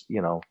was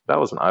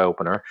an eye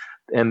opener.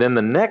 And then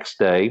the next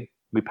day,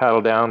 we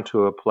paddled down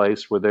to a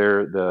place where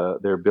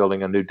they're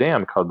building a new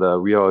dam called the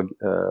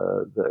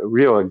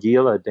Rio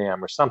Aguila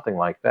Dam or something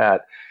like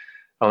that.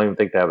 I don't even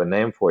think they have a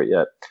name for it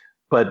yet.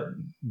 But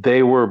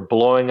they were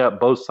blowing up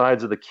both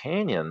sides of the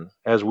canyon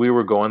as we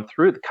were going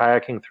through,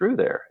 kayaking through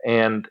there,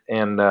 and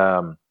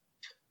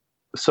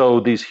so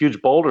these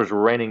huge boulders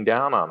were raining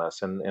down on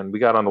us, and we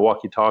got on the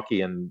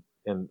walkie-talkie, and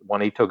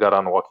Juanito got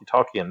on the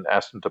walkie-talkie and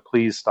asked them to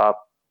please stop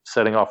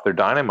setting off their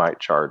dynamite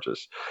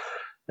charges.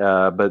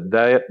 But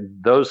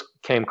those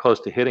came close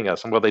to hitting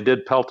us. And well, they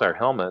did pelt our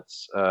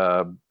helmets,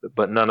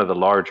 but none of the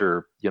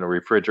larger,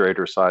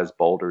 refrigerator-sized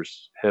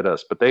boulders hit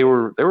us. But they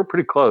were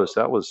pretty close.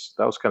 That was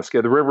kind of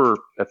scary. The river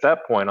at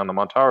that point on the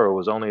Montaro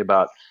was only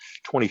about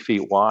 20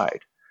 feet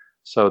wide,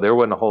 so there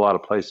wasn't a whole lot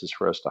of places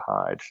for us to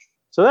hide.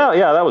 So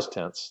that was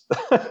tense.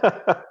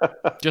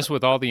 Just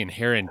with all the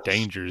inherent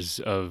dangers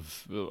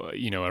of,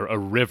 a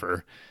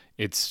river,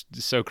 it's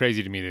so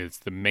crazy to me that it's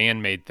the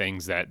man-made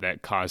things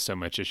that cause so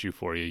much issue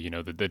for you.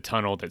 The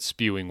tunnel that's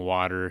spewing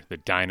water, the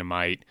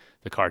dynamite,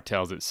 the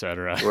cartels,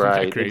 etc. Isn't that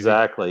Right, crazy?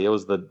 exactly. It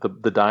was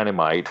the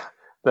dynamite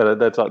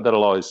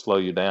that'll always slow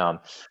you down.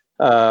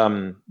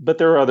 But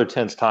there were other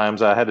tense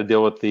times. I had to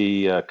deal with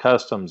the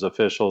customs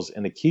officials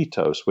in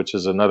Iquitos, which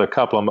is another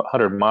couple of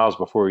 100 miles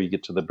before you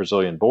get to the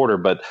Brazilian border.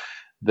 But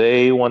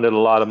they wanted a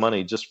lot of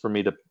money just for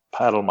me to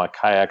paddle my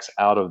kayaks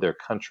out of their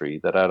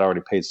country that I'd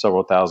already paid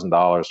several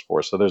 $1,000s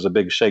for. So there's a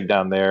big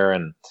shakedown there,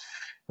 and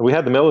we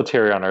had the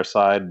military on our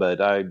side, but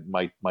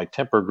my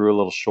temper grew a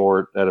little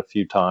short at a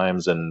few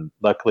times, and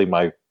luckily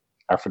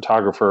our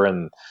photographer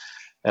and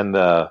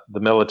the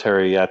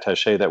military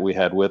attaché that we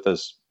had with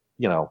us,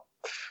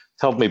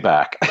 held me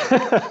back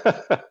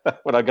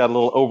when I got a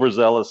little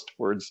overzealous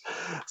towards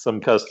some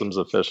customs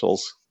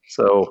officials.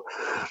 So,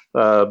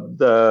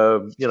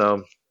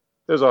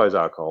 there's always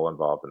alcohol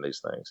involved in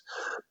these things.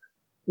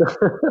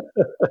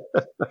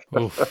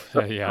 Oof,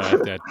 yeah,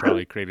 that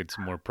probably created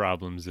some more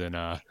problems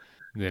than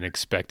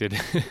expected.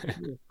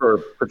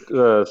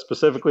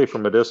 Specifically for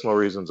medicinal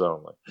reasons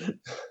only.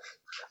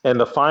 And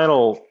the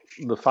final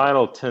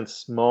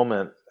tense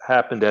moment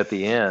happened at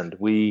the end.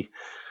 We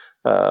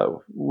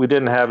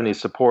didn't have any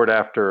support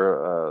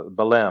after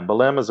Belém.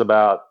 Belém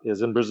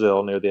is in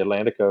Brazil near the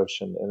Atlantic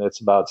Ocean, and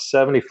it's about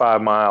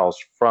 75 miles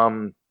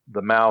from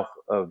the mouth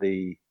of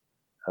the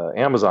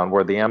Amazon,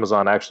 where the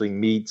Amazon actually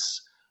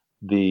meets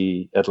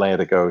the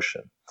Atlantic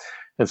Ocean.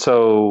 And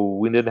so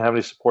we didn't have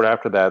any support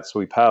after that, so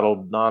we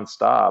paddled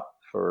nonstop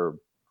for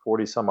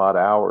 40 some odd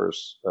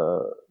hours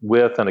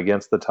with and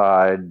against the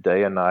tide,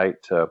 day and night,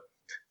 to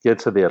get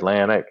to the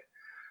Atlantic.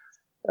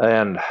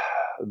 And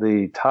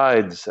the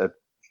tides at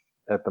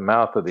the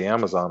mouth of the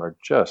Amazon are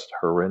just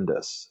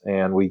horrendous.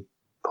 And we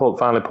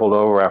finally pulled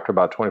over after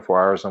about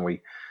 24 hours, and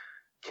we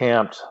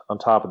camped on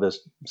top of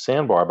this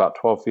sandbar about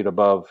 12 feet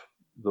above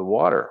the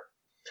water.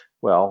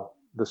 Well,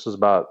 this was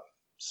about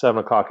 7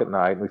 o'clock at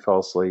night, and we fell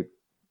asleep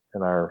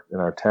in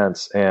our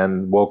tents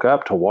and woke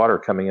up to water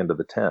coming into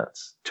the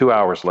tents 2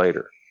 hours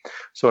later.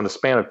 So in a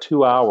span of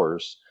 2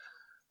 hours,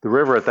 the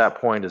river at that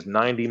point is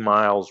 90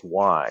 miles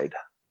wide.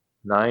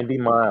 90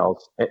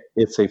 miles.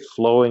 It's a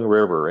flowing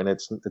river, and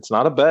it's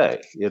not a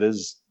bay. It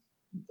is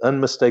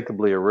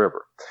unmistakably a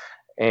river.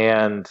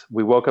 And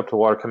we woke up to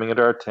water coming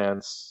into our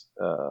tents,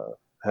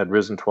 had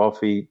risen 12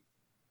 feet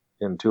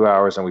in 2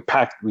 hours, and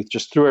we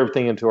just threw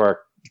everything into our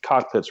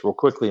cockpits real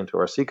quickly, into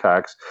our sea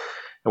kayaks.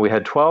 And we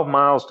had 12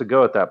 miles to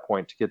go at that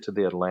point to get to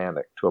the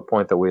Atlantic, to a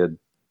point that we had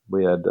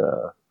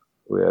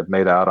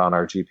made out on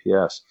our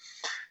GPS.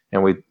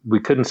 And we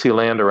couldn't see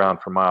land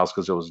around for miles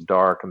because it was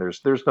dark, and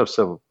there's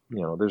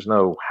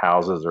no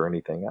houses or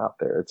anything out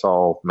there. It's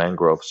all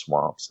mangrove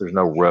swamps. There's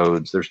no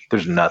roads.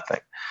 There's nothing.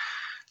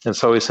 And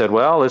so we said,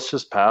 well, let's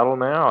just paddle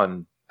now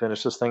and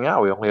finish this thing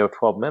out. We only have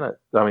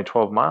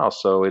 12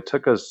 miles. So it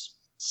took us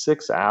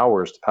 6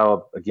 hours to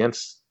paddle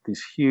against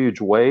these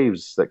huge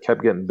waves that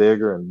kept getting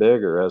bigger and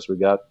bigger as we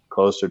got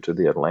closer to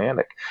the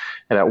Atlantic.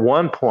 And at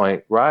one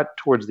point, right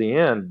towards the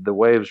end, the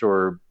waves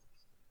were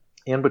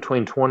in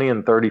between 20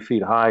 and 30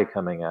 feet high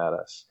coming at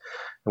us.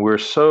 And we were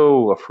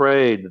so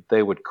afraid that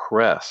they would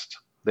crest.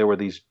 They were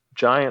these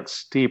giant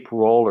steep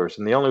rollers,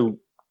 and the only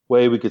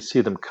way we could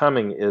see them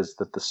coming is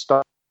that the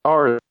stars,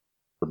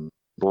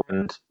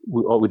 and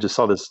we just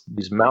saw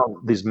these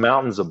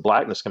mountains of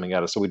blackness coming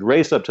at us. So we'd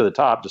race up to the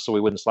top just so we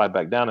wouldn't slide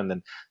back down, and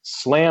then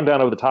slam down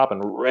over the top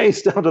and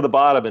race down to the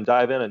bottom and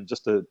dive in, and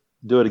just to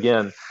do it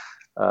again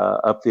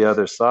up the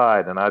other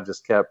side. And I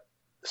just kept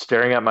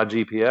staring at my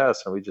GPS,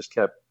 and we just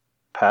kept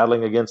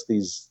paddling against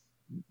these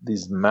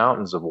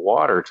mountains of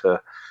water to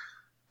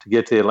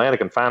get to the Atlantic.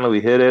 And finally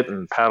we hit it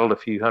and paddled a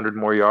few hundred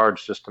more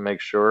yards just to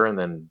make sure, and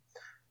then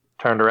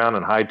turned around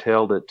and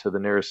hightailed it to the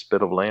nearest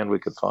spit of land we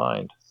could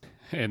find.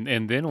 And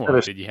then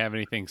what? Did you have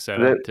anything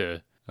set up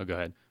to? Oh, go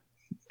ahead.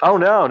 Oh,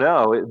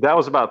 no. That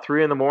was about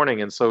 3 a.m.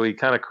 And so we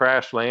kind of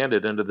crash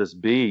landed into this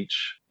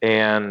beach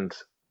and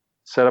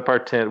set up our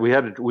tent.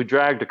 We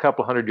dragged a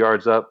couple hundred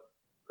yards up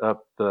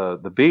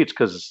the beach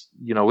because,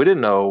 we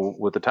didn't know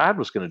what the tide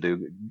was going to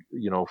do,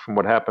 from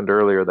what happened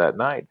earlier that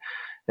night.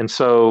 And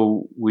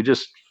so we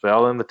just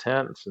fell in the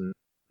tents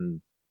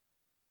and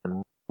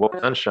woke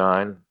in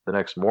sunshine the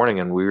next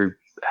morning, and we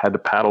had to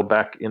paddle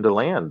back into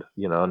land,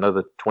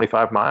 another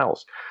 25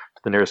 miles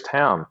to the nearest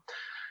town.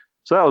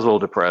 So that was a little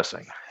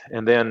depressing.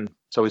 And then,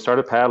 so we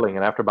started paddling,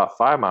 and after about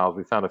 5 miles,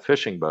 we found a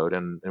fishing boat,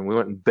 and we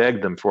went and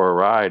begged them for a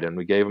ride, and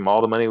we gave them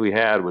all the money we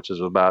had, which is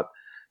about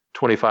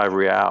 25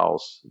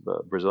 reals,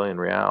 the Brazilian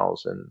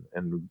reals,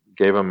 and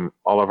gave them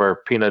all of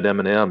our peanut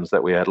M&Ms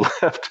that we had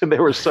left. And they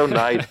were so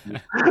nice.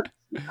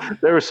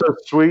 They were so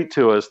sweet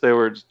to us. They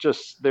were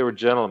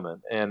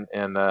gentlemen. And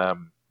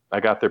I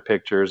got their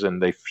pictures,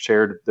 and they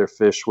shared their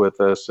fish with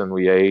us, and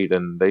we ate,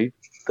 and they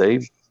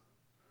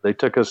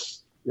took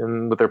us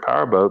in with their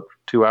powerboat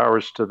 2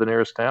 hours to the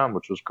nearest town,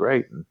 which was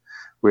great. And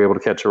we were able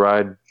to catch a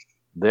ride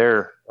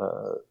there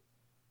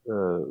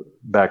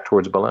back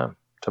towards Belen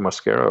to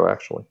Mosquero,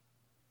 actually.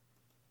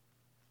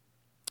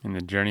 And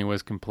the journey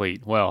was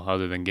complete. Well,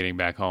 other than getting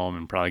back home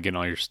and probably getting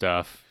all your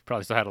stuff, you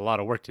probably still had a lot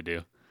of work to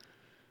do.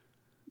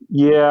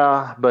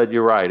 Yeah, but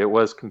you're right. It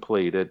was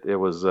complete. It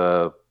was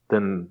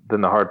then the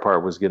hard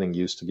part was getting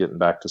used to getting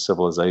back to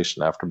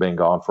civilization after being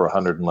gone for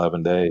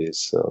 111 days.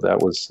 So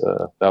that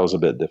was a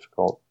bit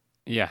difficult.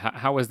 Yeah,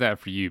 how was that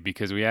for you?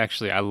 Because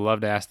I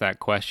love to ask that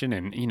question,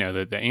 and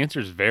the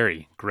answers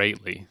vary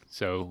greatly.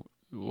 So,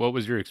 what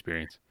was your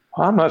experience?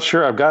 I'm not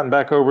sure I've gotten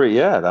back over it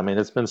yet. I mean,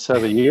 it's been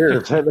 7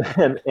 years,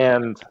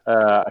 and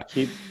I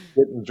keep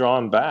getting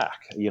drawn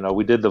back.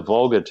 We did the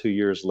Volga 2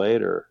 years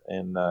later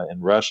in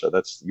Russia.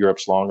 That's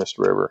Europe's longest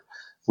river.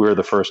 We were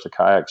the first to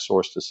kayak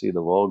source to see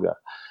the Volga,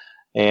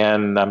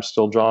 and I'm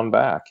still drawn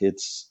back.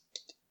 It's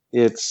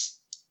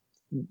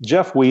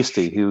Jeff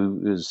Wieste,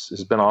 who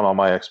has been on all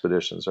my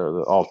expeditions,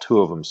 or all two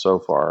of them so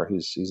far.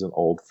 He's an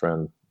old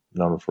friend,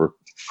 known him for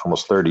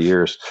almost 30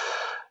 years,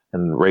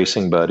 and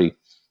racing buddy.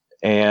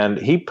 And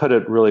he put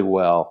it really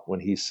well when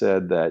he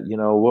said that,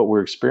 what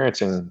we're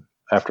experiencing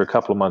after a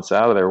couple of months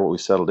out of there, what we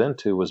settled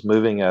into was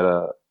moving at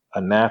a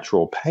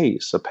natural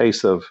pace, a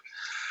pace of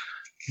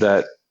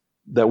that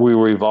we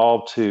were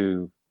evolved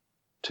to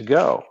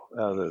go,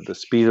 the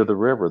speed of the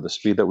river, the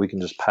speed that we can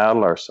just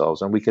paddle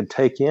ourselves, and we can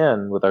take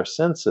in with our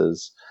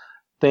senses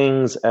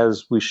things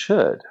as we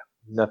should.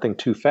 Nothing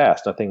too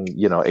fast, nothing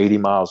 80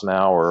 miles an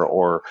hour,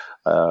 or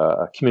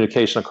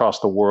communication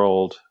across the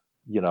world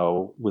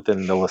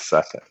within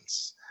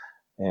milliseconds,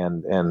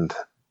 and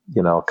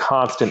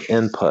constant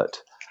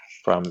input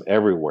from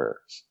everywhere.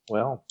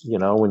 Well,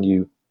 when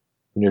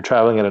you're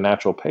traveling at a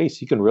natural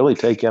pace, you can really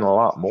take in a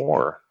lot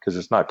more because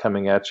it's not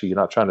coming at you. You're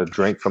not trying to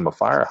drink from a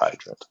fire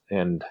hydrant,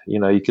 and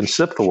you can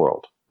sip the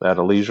world at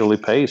a leisurely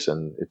pace,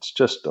 and it's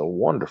just a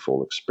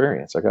wonderful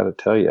experience, I got to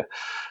tell you.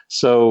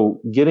 So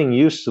getting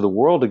used to the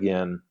world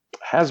again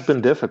has been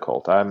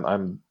difficult.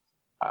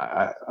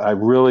 I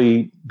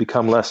really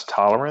become less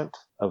tolerant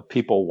of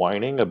people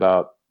whining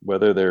about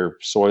whether their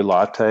soy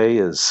latte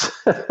is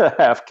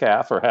half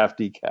calf or half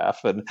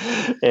decaf,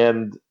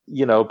 and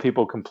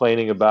people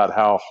complaining about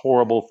how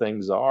horrible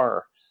things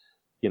are,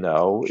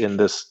 in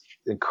this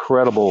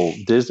incredible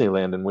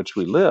Disneyland in which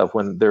we live,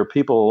 when there are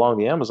people along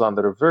the Amazon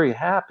that are very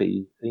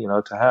happy,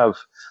 to have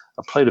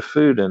a plate of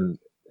food and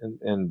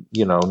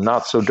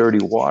not so dirty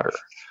water.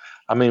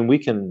 I mean, we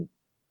can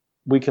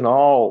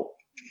all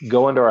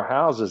go into our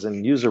houses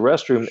and use a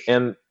restroom,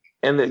 and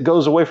it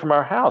goes away from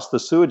our house. The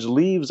sewage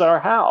leaves our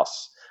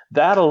house.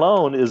 That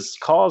alone is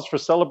cause for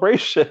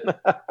celebration.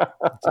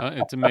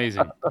 It's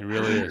amazing. It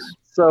really is.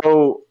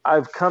 So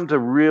I've come to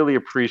really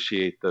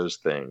appreciate those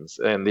things.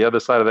 And the other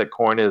side of that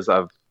coin is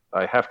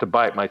I have to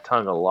bite my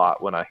tongue a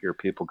lot when I hear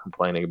people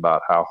complaining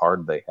about how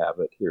hard they have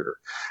it here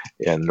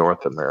in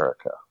North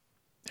America.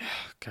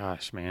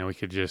 Gosh, man, we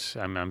could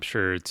I'm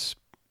sure it's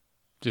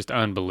just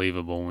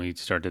unbelievable when we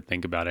start to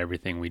think about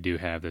everything we do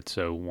have that's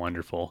so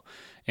wonderful.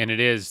 And that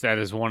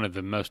is one of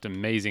the most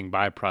amazing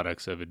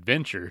byproducts of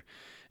adventure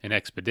and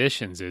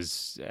expeditions,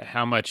 is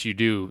how much you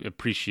do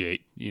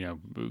appreciate,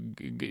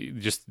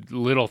 just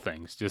little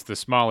things, just the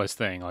smallest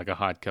thing, like a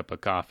hot cup of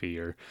coffee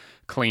or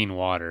clean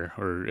water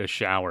or a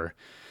shower.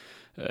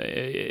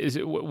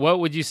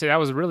 What would you say? That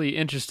was really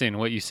interesting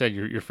what you said,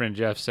 your friend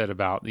Jeff said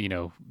about,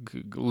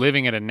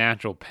 living at a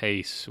natural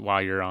pace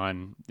while you're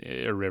on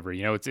a river.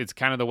 It's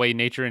kind of the way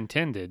nature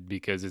intended,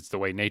 because it's the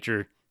way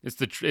nature, it's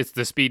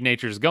the speed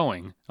nature's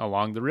going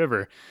along the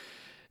river.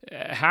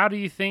 How do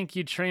you think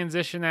you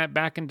transition that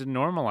back into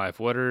normal life?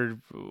 What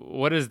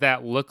does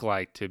that look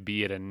like to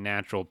be at a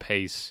natural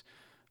pace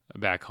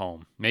back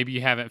home? Maybe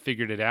you haven't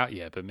figured it out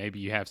yet, but maybe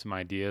you have some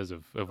ideas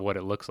of what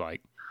it looks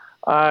like.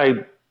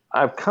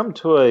 I've come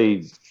to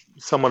a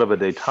somewhat of a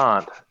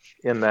detente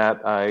in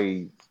that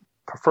I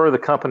prefer the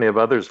company of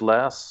others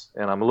less,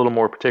 and I'm a little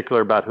more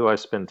particular about who I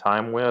spend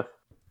time with.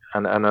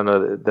 And I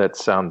know that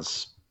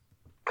sounds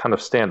kind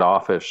of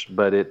standoffish,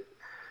 but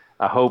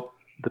I hope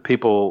the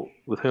people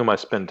with whom I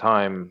spend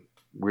time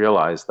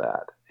realize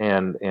that,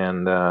 and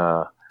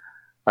I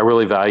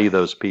really value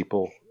those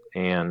people,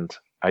 and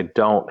I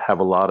don't have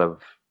a lot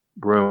of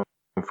room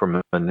for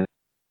more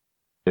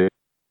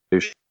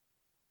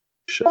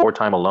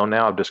time alone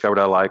now. I've discovered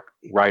I like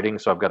writing,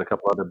 so I've got a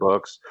couple other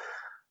books,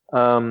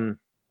 and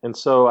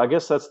so I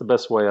guess that's the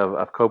best way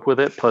I've coped with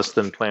it. Plus,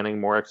 then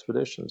planning more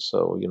expeditions.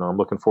 So I'm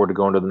looking forward to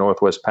going to the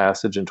Northwest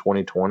Passage in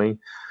 2020.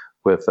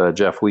 With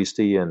Jeff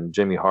Wieste and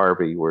Jimmy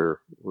Harvey. We're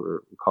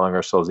calling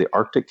ourselves the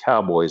Arctic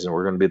Cowboys, and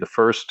we're going to be the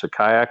first to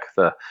kayak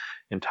the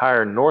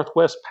entire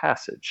Northwest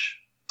Passage.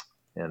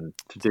 And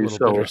to do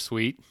so,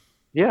 bittersweet.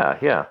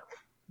 Yeah,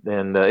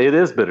 and it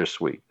is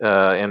bittersweet.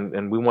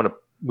 And we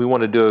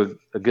want to do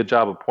a good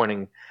job of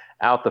pointing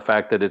out the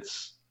fact that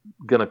it's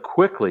going to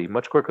quickly,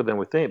 much quicker than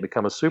we think,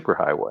 become a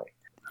superhighway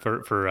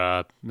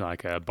for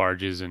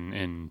barges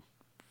and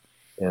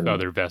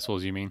other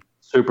vessels. You mean?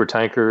 Super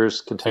tankers,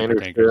 container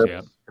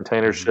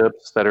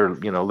ships that are,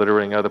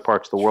 littering other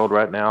parts of the world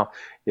right now.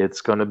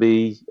 It's going to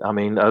be,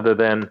 other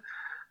than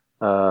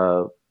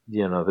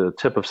the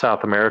tip of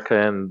South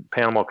America and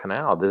Panama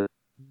Canal. This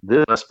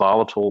is less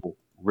volatile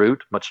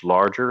route, much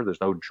larger.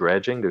 There's no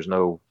dredging. There's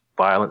no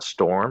violent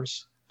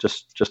storms.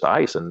 Just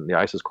ice, and the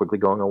ice is quickly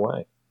going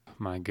away.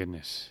 My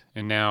goodness.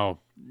 And now,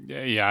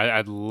 yeah,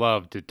 I'd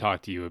love to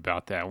talk to you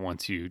about that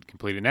once you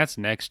complete it. And that's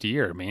next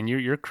year, man.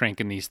 You're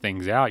cranking these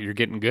things out. You're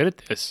getting good at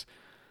this.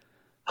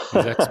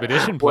 This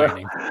expedition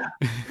planning.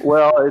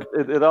 Well,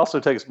 it also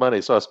takes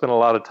money. So I spend a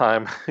lot of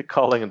time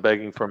calling and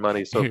begging for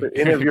money. So if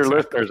any of your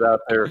listeners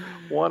out there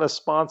want to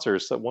sponsor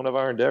one of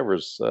our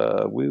endeavors,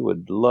 we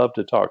would love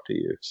to talk to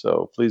you.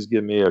 So please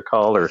give me a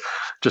call or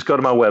just go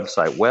to my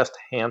website,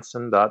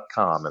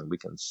 westhansen.com, and we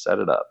can set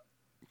it up.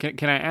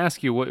 Can I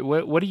ask you,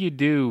 what do you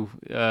do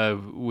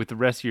with the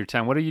rest of your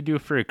time? What do you do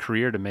for a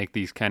career to make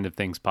these kind of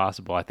things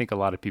possible? I think a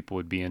lot of people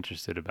would be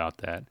interested about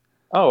that.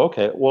 Oh,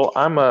 okay. Well,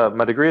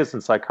 my degree is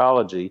in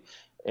psychology,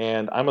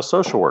 and I'm a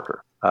social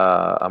worker.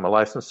 I'm a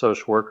licensed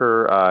social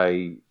worker.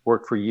 I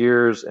worked for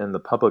years in the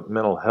public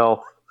mental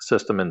health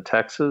system in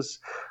Texas,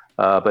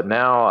 but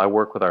now I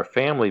work with our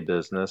family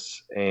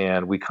business,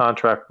 and we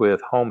contract with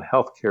home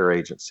health care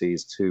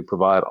agencies to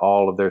provide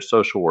all of their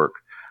social work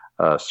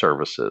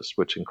services,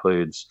 which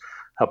includes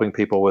helping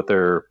people with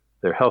their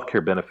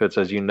healthcare benefits.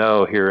 As you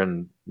know, here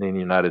in the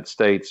United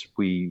States,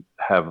 we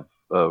have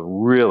a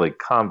really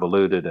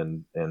convoluted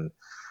and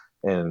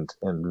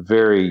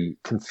very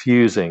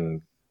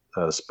confusing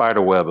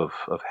spider web of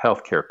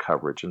healthcare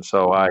coverage. And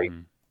so I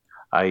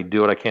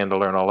do what I can to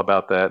learn all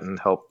about that and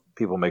help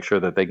people make sure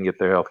that they can get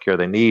their healthcare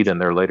they need in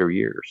their later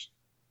years.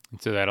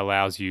 And so that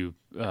allows you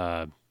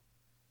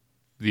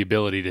the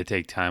ability to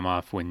take time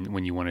off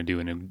when you want to do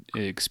an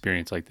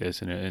experience like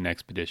this in an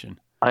expedition.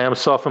 I am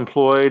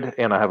self-employed,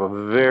 and I have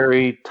a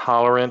very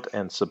tolerant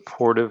and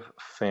supportive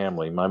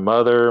family. My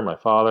mother, my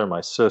father,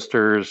 my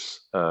sisters,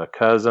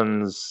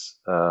 cousins,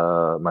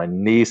 my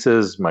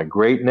nieces, my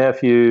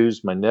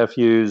great-nephews, my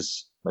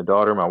nephews, my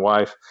daughter, my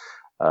wife.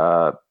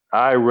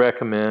 I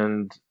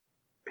recommend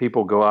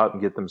people go out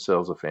and get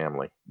themselves a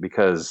family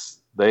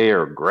because they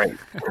are great.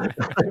 They're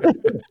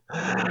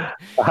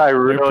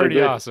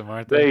pretty awesome,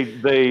 aren't they?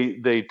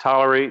 They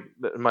tolerate.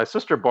 My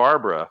sister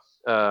Barbara,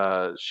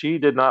 she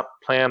did not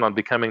plan on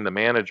becoming the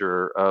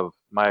manager of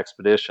my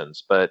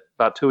expeditions, but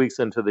about 2 weeks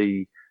into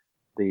the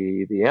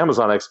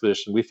Amazon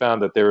expedition, we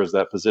found that there was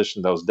that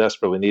position that was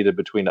desperately needed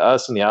between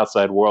us and the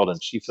outside world,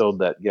 and she filled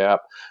that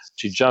gap.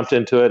 She jumped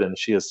into it, and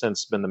she has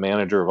since been the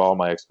manager of all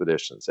my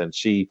expeditions. And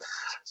she's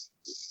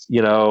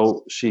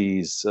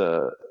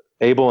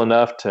able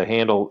enough to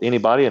handle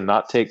anybody and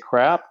not take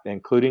crap,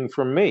 including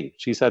from me.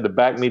 She's had to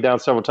back me down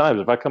several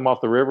times. If I come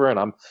off the river and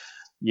I'm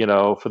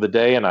for the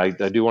day, and I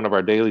do one of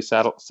our daily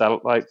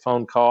satellite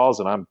phone calls,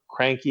 and I'm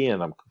cranky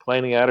and I'm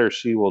complaining at her,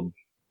 she will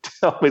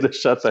tell me to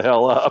shut the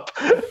hell up.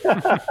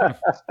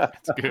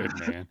 That's good,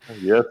 man.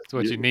 Yes, that's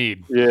what you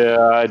need.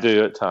 Yeah, I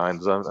do at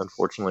times.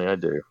 Unfortunately, I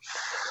do.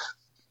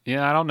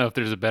 Yeah, I don't know if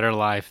there's a better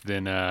life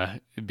than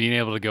being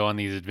able to go on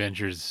these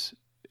adventures,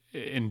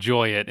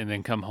 enjoy it, and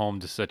then come home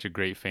to such a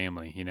great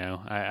family.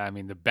 I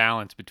mean, the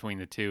balance between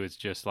the two is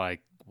just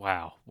like,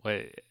 wow.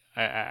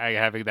 I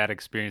have that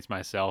experience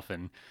myself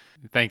and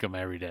thank them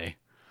every day.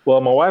 Well,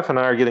 my wife and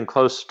I are getting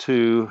close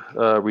to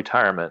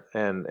retirement,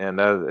 and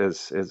that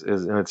is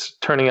and it's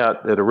turning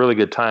out at a really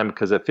good time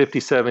because at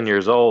 57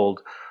 years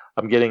old,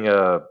 I'm getting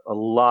a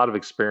lot of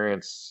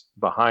experience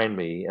behind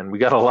me, and we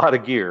got a lot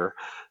of gear,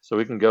 so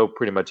we can go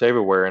pretty much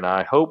everywhere. And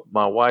I hope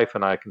my wife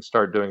and I can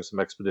start doing some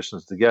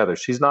expeditions together.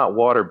 She's not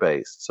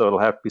water-based, so it'll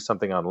have to be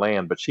something on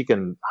land, but she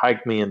can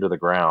hike me into the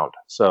ground.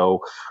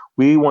 So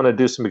we want to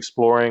do some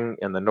exploring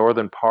in the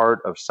northern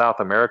part of South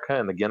America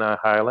in the Guiana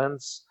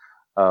Highlands,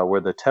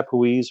 where the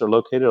tepuis are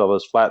located, all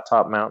those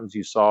flat-top mountains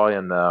you saw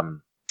in the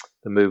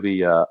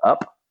movie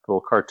Up.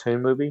 Little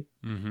cartoon movie.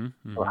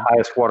 The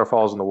highest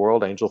waterfalls in the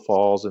world, Angel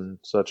Falls and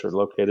such, are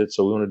located.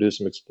 So we want to do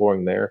some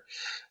exploring there,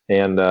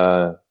 and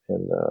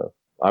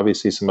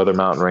obviously some other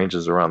mountain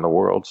ranges around the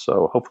world.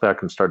 So hopefully I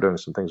can start doing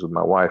some things with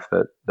my wife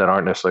that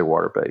aren't necessarily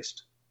water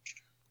based.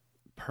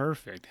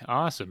 Perfect,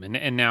 awesome.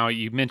 And now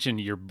you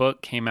mentioned your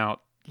book came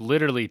out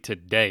literally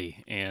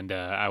today, and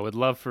I would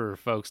love for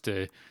folks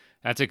to.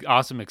 That's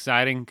awesome,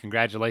 exciting.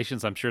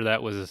 Congratulations. I'm sure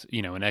that was,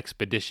 an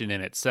expedition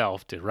in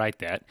itself to write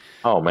that.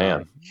 Oh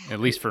man. At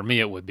least for me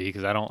it would be,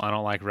 because I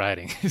don't like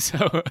writing.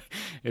 So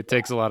it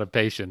takes a lot of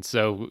patience.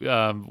 So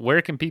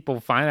where can people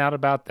find out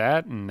about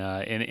that? And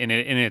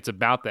it's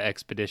about the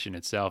expedition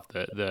itself,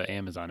 the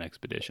Amazon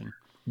expedition.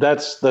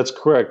 That's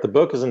correct. The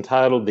book is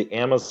entitled The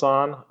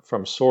Amazon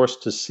from Source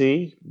to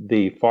Sea,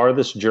 the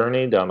farthest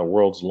journey down the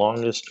world's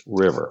longest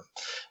river.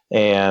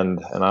 And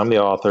I'm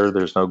the author.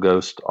 There's no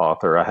ghost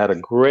author. I had a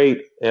great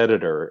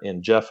editor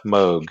in Jeff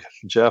Moog.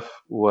 Jeff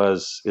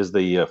is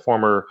the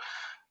former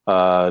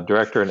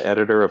director and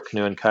editor of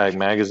Canoe and Kayak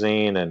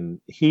magazine,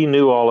 and he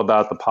knew all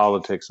about the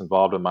politics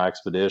involved in my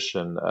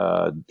expedition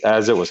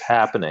as it was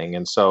happening.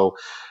 And so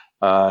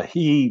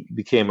he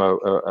became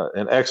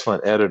an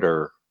excellent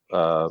editor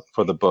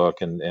for the book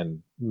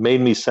and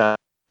made me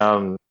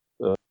sound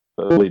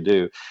really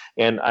do.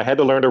 And I had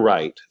to learn to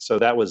write. So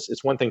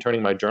it's one thing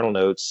turning my journal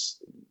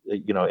notes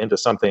into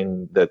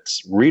something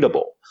that's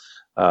readable.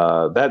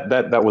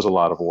 That was a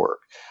lot of work.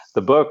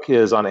 The book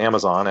is on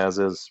Amazon, as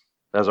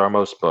are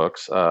most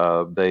books.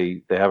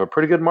 They have a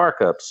pretty good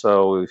markup.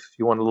 So if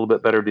you want a little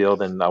bit better deal,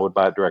 then I would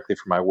buy it directly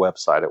from my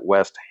website at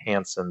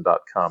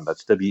westhansen.com.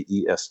 That's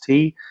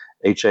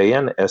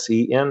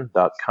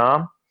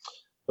WESTHANSEN.com.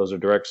 Those are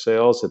direct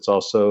sales. It's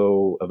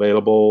also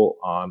available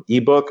on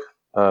ebook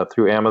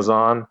through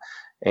Amazon.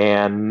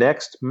 And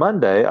next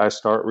Monday, I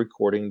start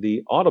recording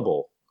the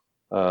Audible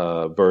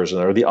version,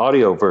 or the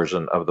audio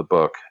version of the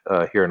book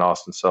here in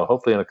Austin. So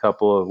hopefully in a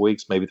couple of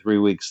weeks, maybe 3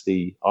 weeks,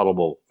 the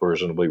Audible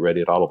version will be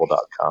ready at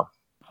audible.com.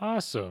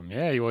 Awesome.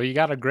 Yeah, well, you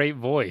got a great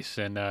voice,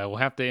 and we'll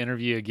have to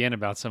interview again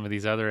about some of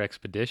these other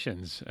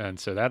expeditions, and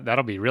so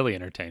that'll be really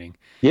entertaining.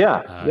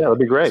 Yeah, that'll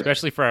be great.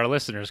 Especially for our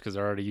listeners, because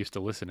they're already used to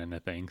listening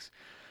to things.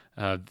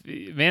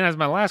 Man, as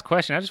my last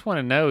question, I just want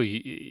to know,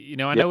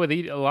 I know with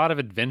a lot of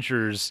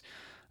adventures,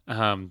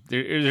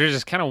 there's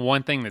just kind of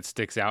one thing that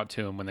sticks out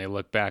to them when they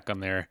look back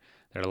on their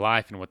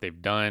life and what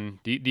they've done.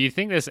 Do you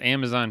think this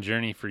Amazon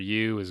journey for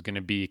you is going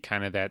to be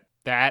kind of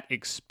that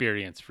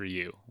experience for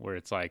you, where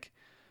it's like,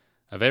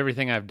 of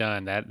everything I've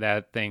done,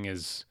 that thing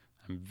is,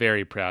 I'm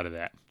very proud of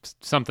that.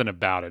 Something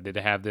about it. Did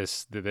it have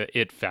the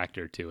it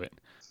factor to it?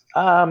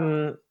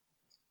 I'm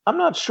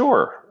not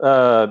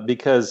sure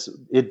because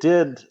it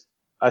did.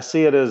 I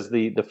see it as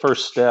the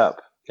first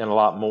step in a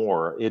lot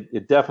more.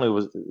 It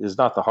definitely is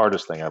not the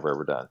hardest thing I've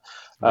ever done.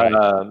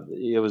 Right.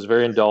 It was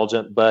very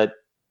indulgent, but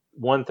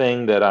one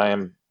thing that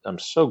I'm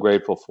so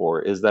grateful for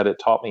is that it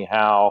taught me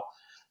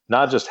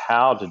not just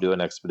how to do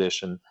an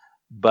expedition,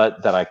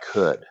 but that I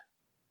could.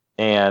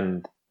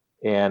 And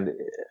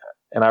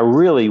I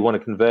really want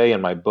to convey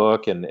in my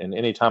book and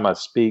anytime I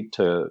speak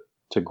to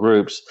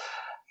groups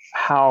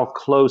how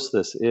close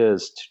this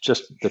is to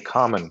just the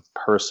common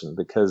person,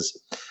 because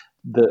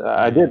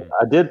I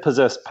did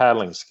possess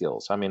paddling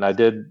skills. I mean, I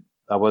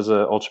was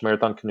a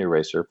ultramarathon canoe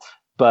racer,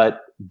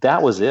 but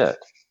that was it.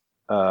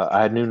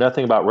 I knew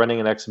nothing about running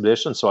an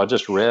expedition, so I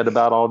just read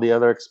about all the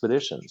other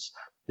expeditions.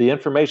 The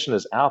information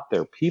is out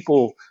there.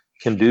 People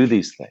can do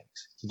these things.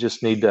 You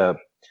just need to,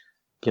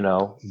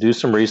 do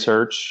some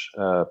research,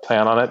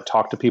 plan on it,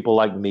 talk to people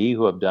like me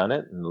who have done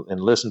it, and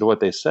listen to what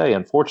they say.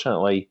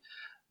 Unfortunately,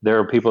 there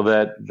are people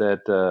that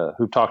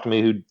who talked to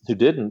me who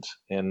didn't,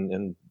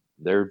 and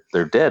they're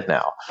dead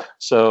now.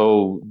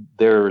 So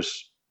there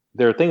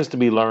are things to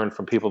be learned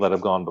from people that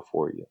have gone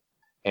before you.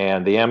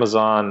 And the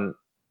Amazon,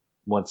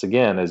 once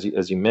again, as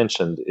you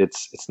mentioned,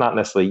 it's not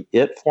necessarily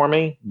it for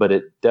me, but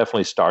it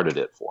definitely started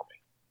it for me.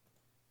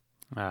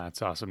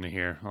 It's awesome to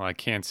hear. Well, I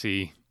can't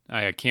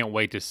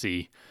wait to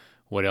see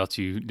what else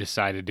you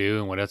decide to do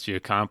and what else you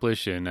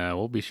accomplish, and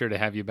we'll be sure to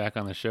have you back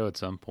on the show at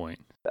some point.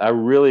 I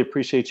really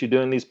appreciate you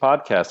doing these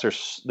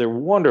podcasts. They're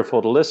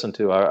wonderful to listen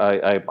to.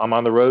 I'm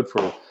on the road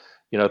for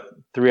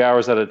 3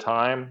 hours at a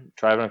time,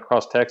 driving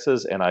across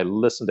Texas, and I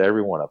listen to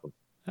every one of them.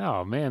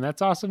 Oh man,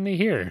 that's awesome to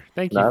hear.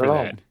 Thank you for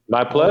that.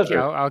 My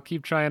pleasure. I'll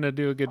keep trying to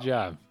do a good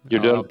job.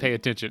 I'll pay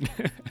attention.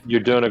 You're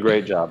doing a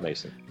great job,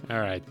 Mason.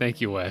 All right.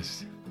 Thank you,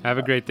 Wes. Have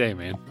a great day,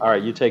 man. All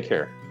right. You take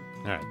care.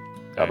 All right.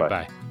 Bye-bye.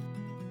 Bye.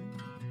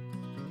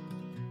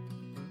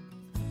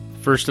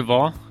 First of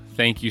all,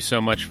 thank you so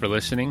much for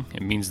listening.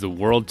 It means the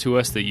world to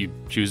us that you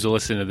choose to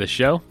listen to this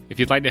show. If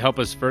you'd like to help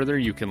us further,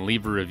 you can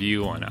leave a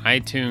review on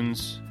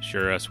iTunes,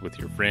 share us with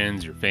your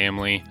friends, your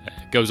family.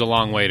 It goes a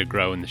long way to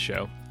growing the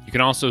show. You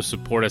can also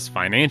support us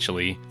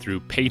financially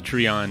through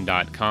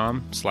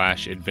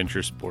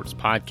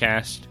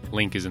patreon.com/adventuresportspodcast.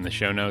 Link is in the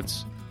show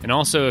notes. And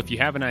also, if you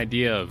have an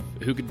idea of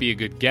who could be a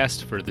good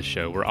guest for the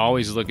show, we're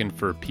always looking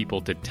for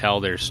people to tell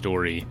their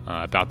story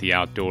about the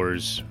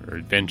outdoors or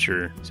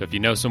adventure. So if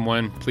you know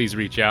someone, please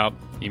reach out.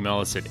 Email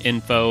us at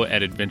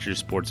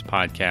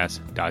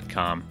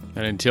info@adventuresportspodcast.com.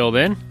 And until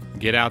then,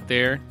 get out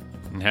there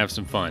and have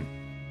some fun.